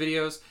behind-the-scenes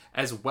videos,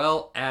 as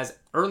well as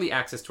early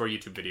access to our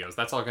YouTube videos.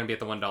 That's all going to be at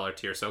the $1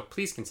 tier. So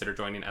please consider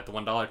joining at the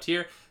 $1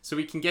 tier so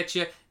we can get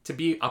you to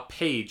be a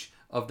page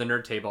of the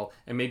Nerd Table.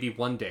 And maybe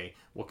one day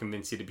we'll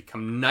convince you to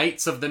become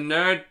Knights of the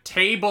Nerd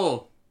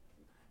Table.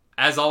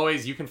 As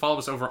always, you can follow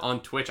us over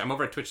on Twitch. I'm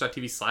over at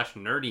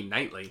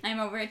twitch.tv/nerdynightly. I'm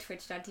over at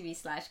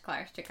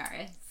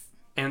twitch.tv/ClarkJakaris.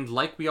 And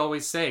like we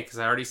always say, because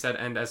I already said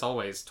and as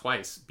always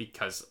twice,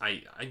 because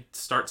I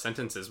start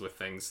sentences with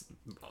things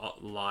a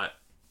lot.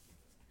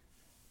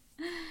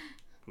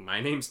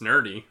 My name's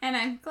Nerdy. And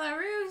I'm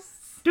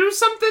Clarus. Do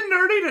something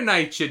nerdy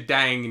tonight, you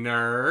dang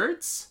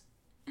nerds.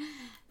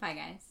 Bye,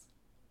 guys.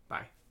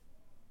 Bye.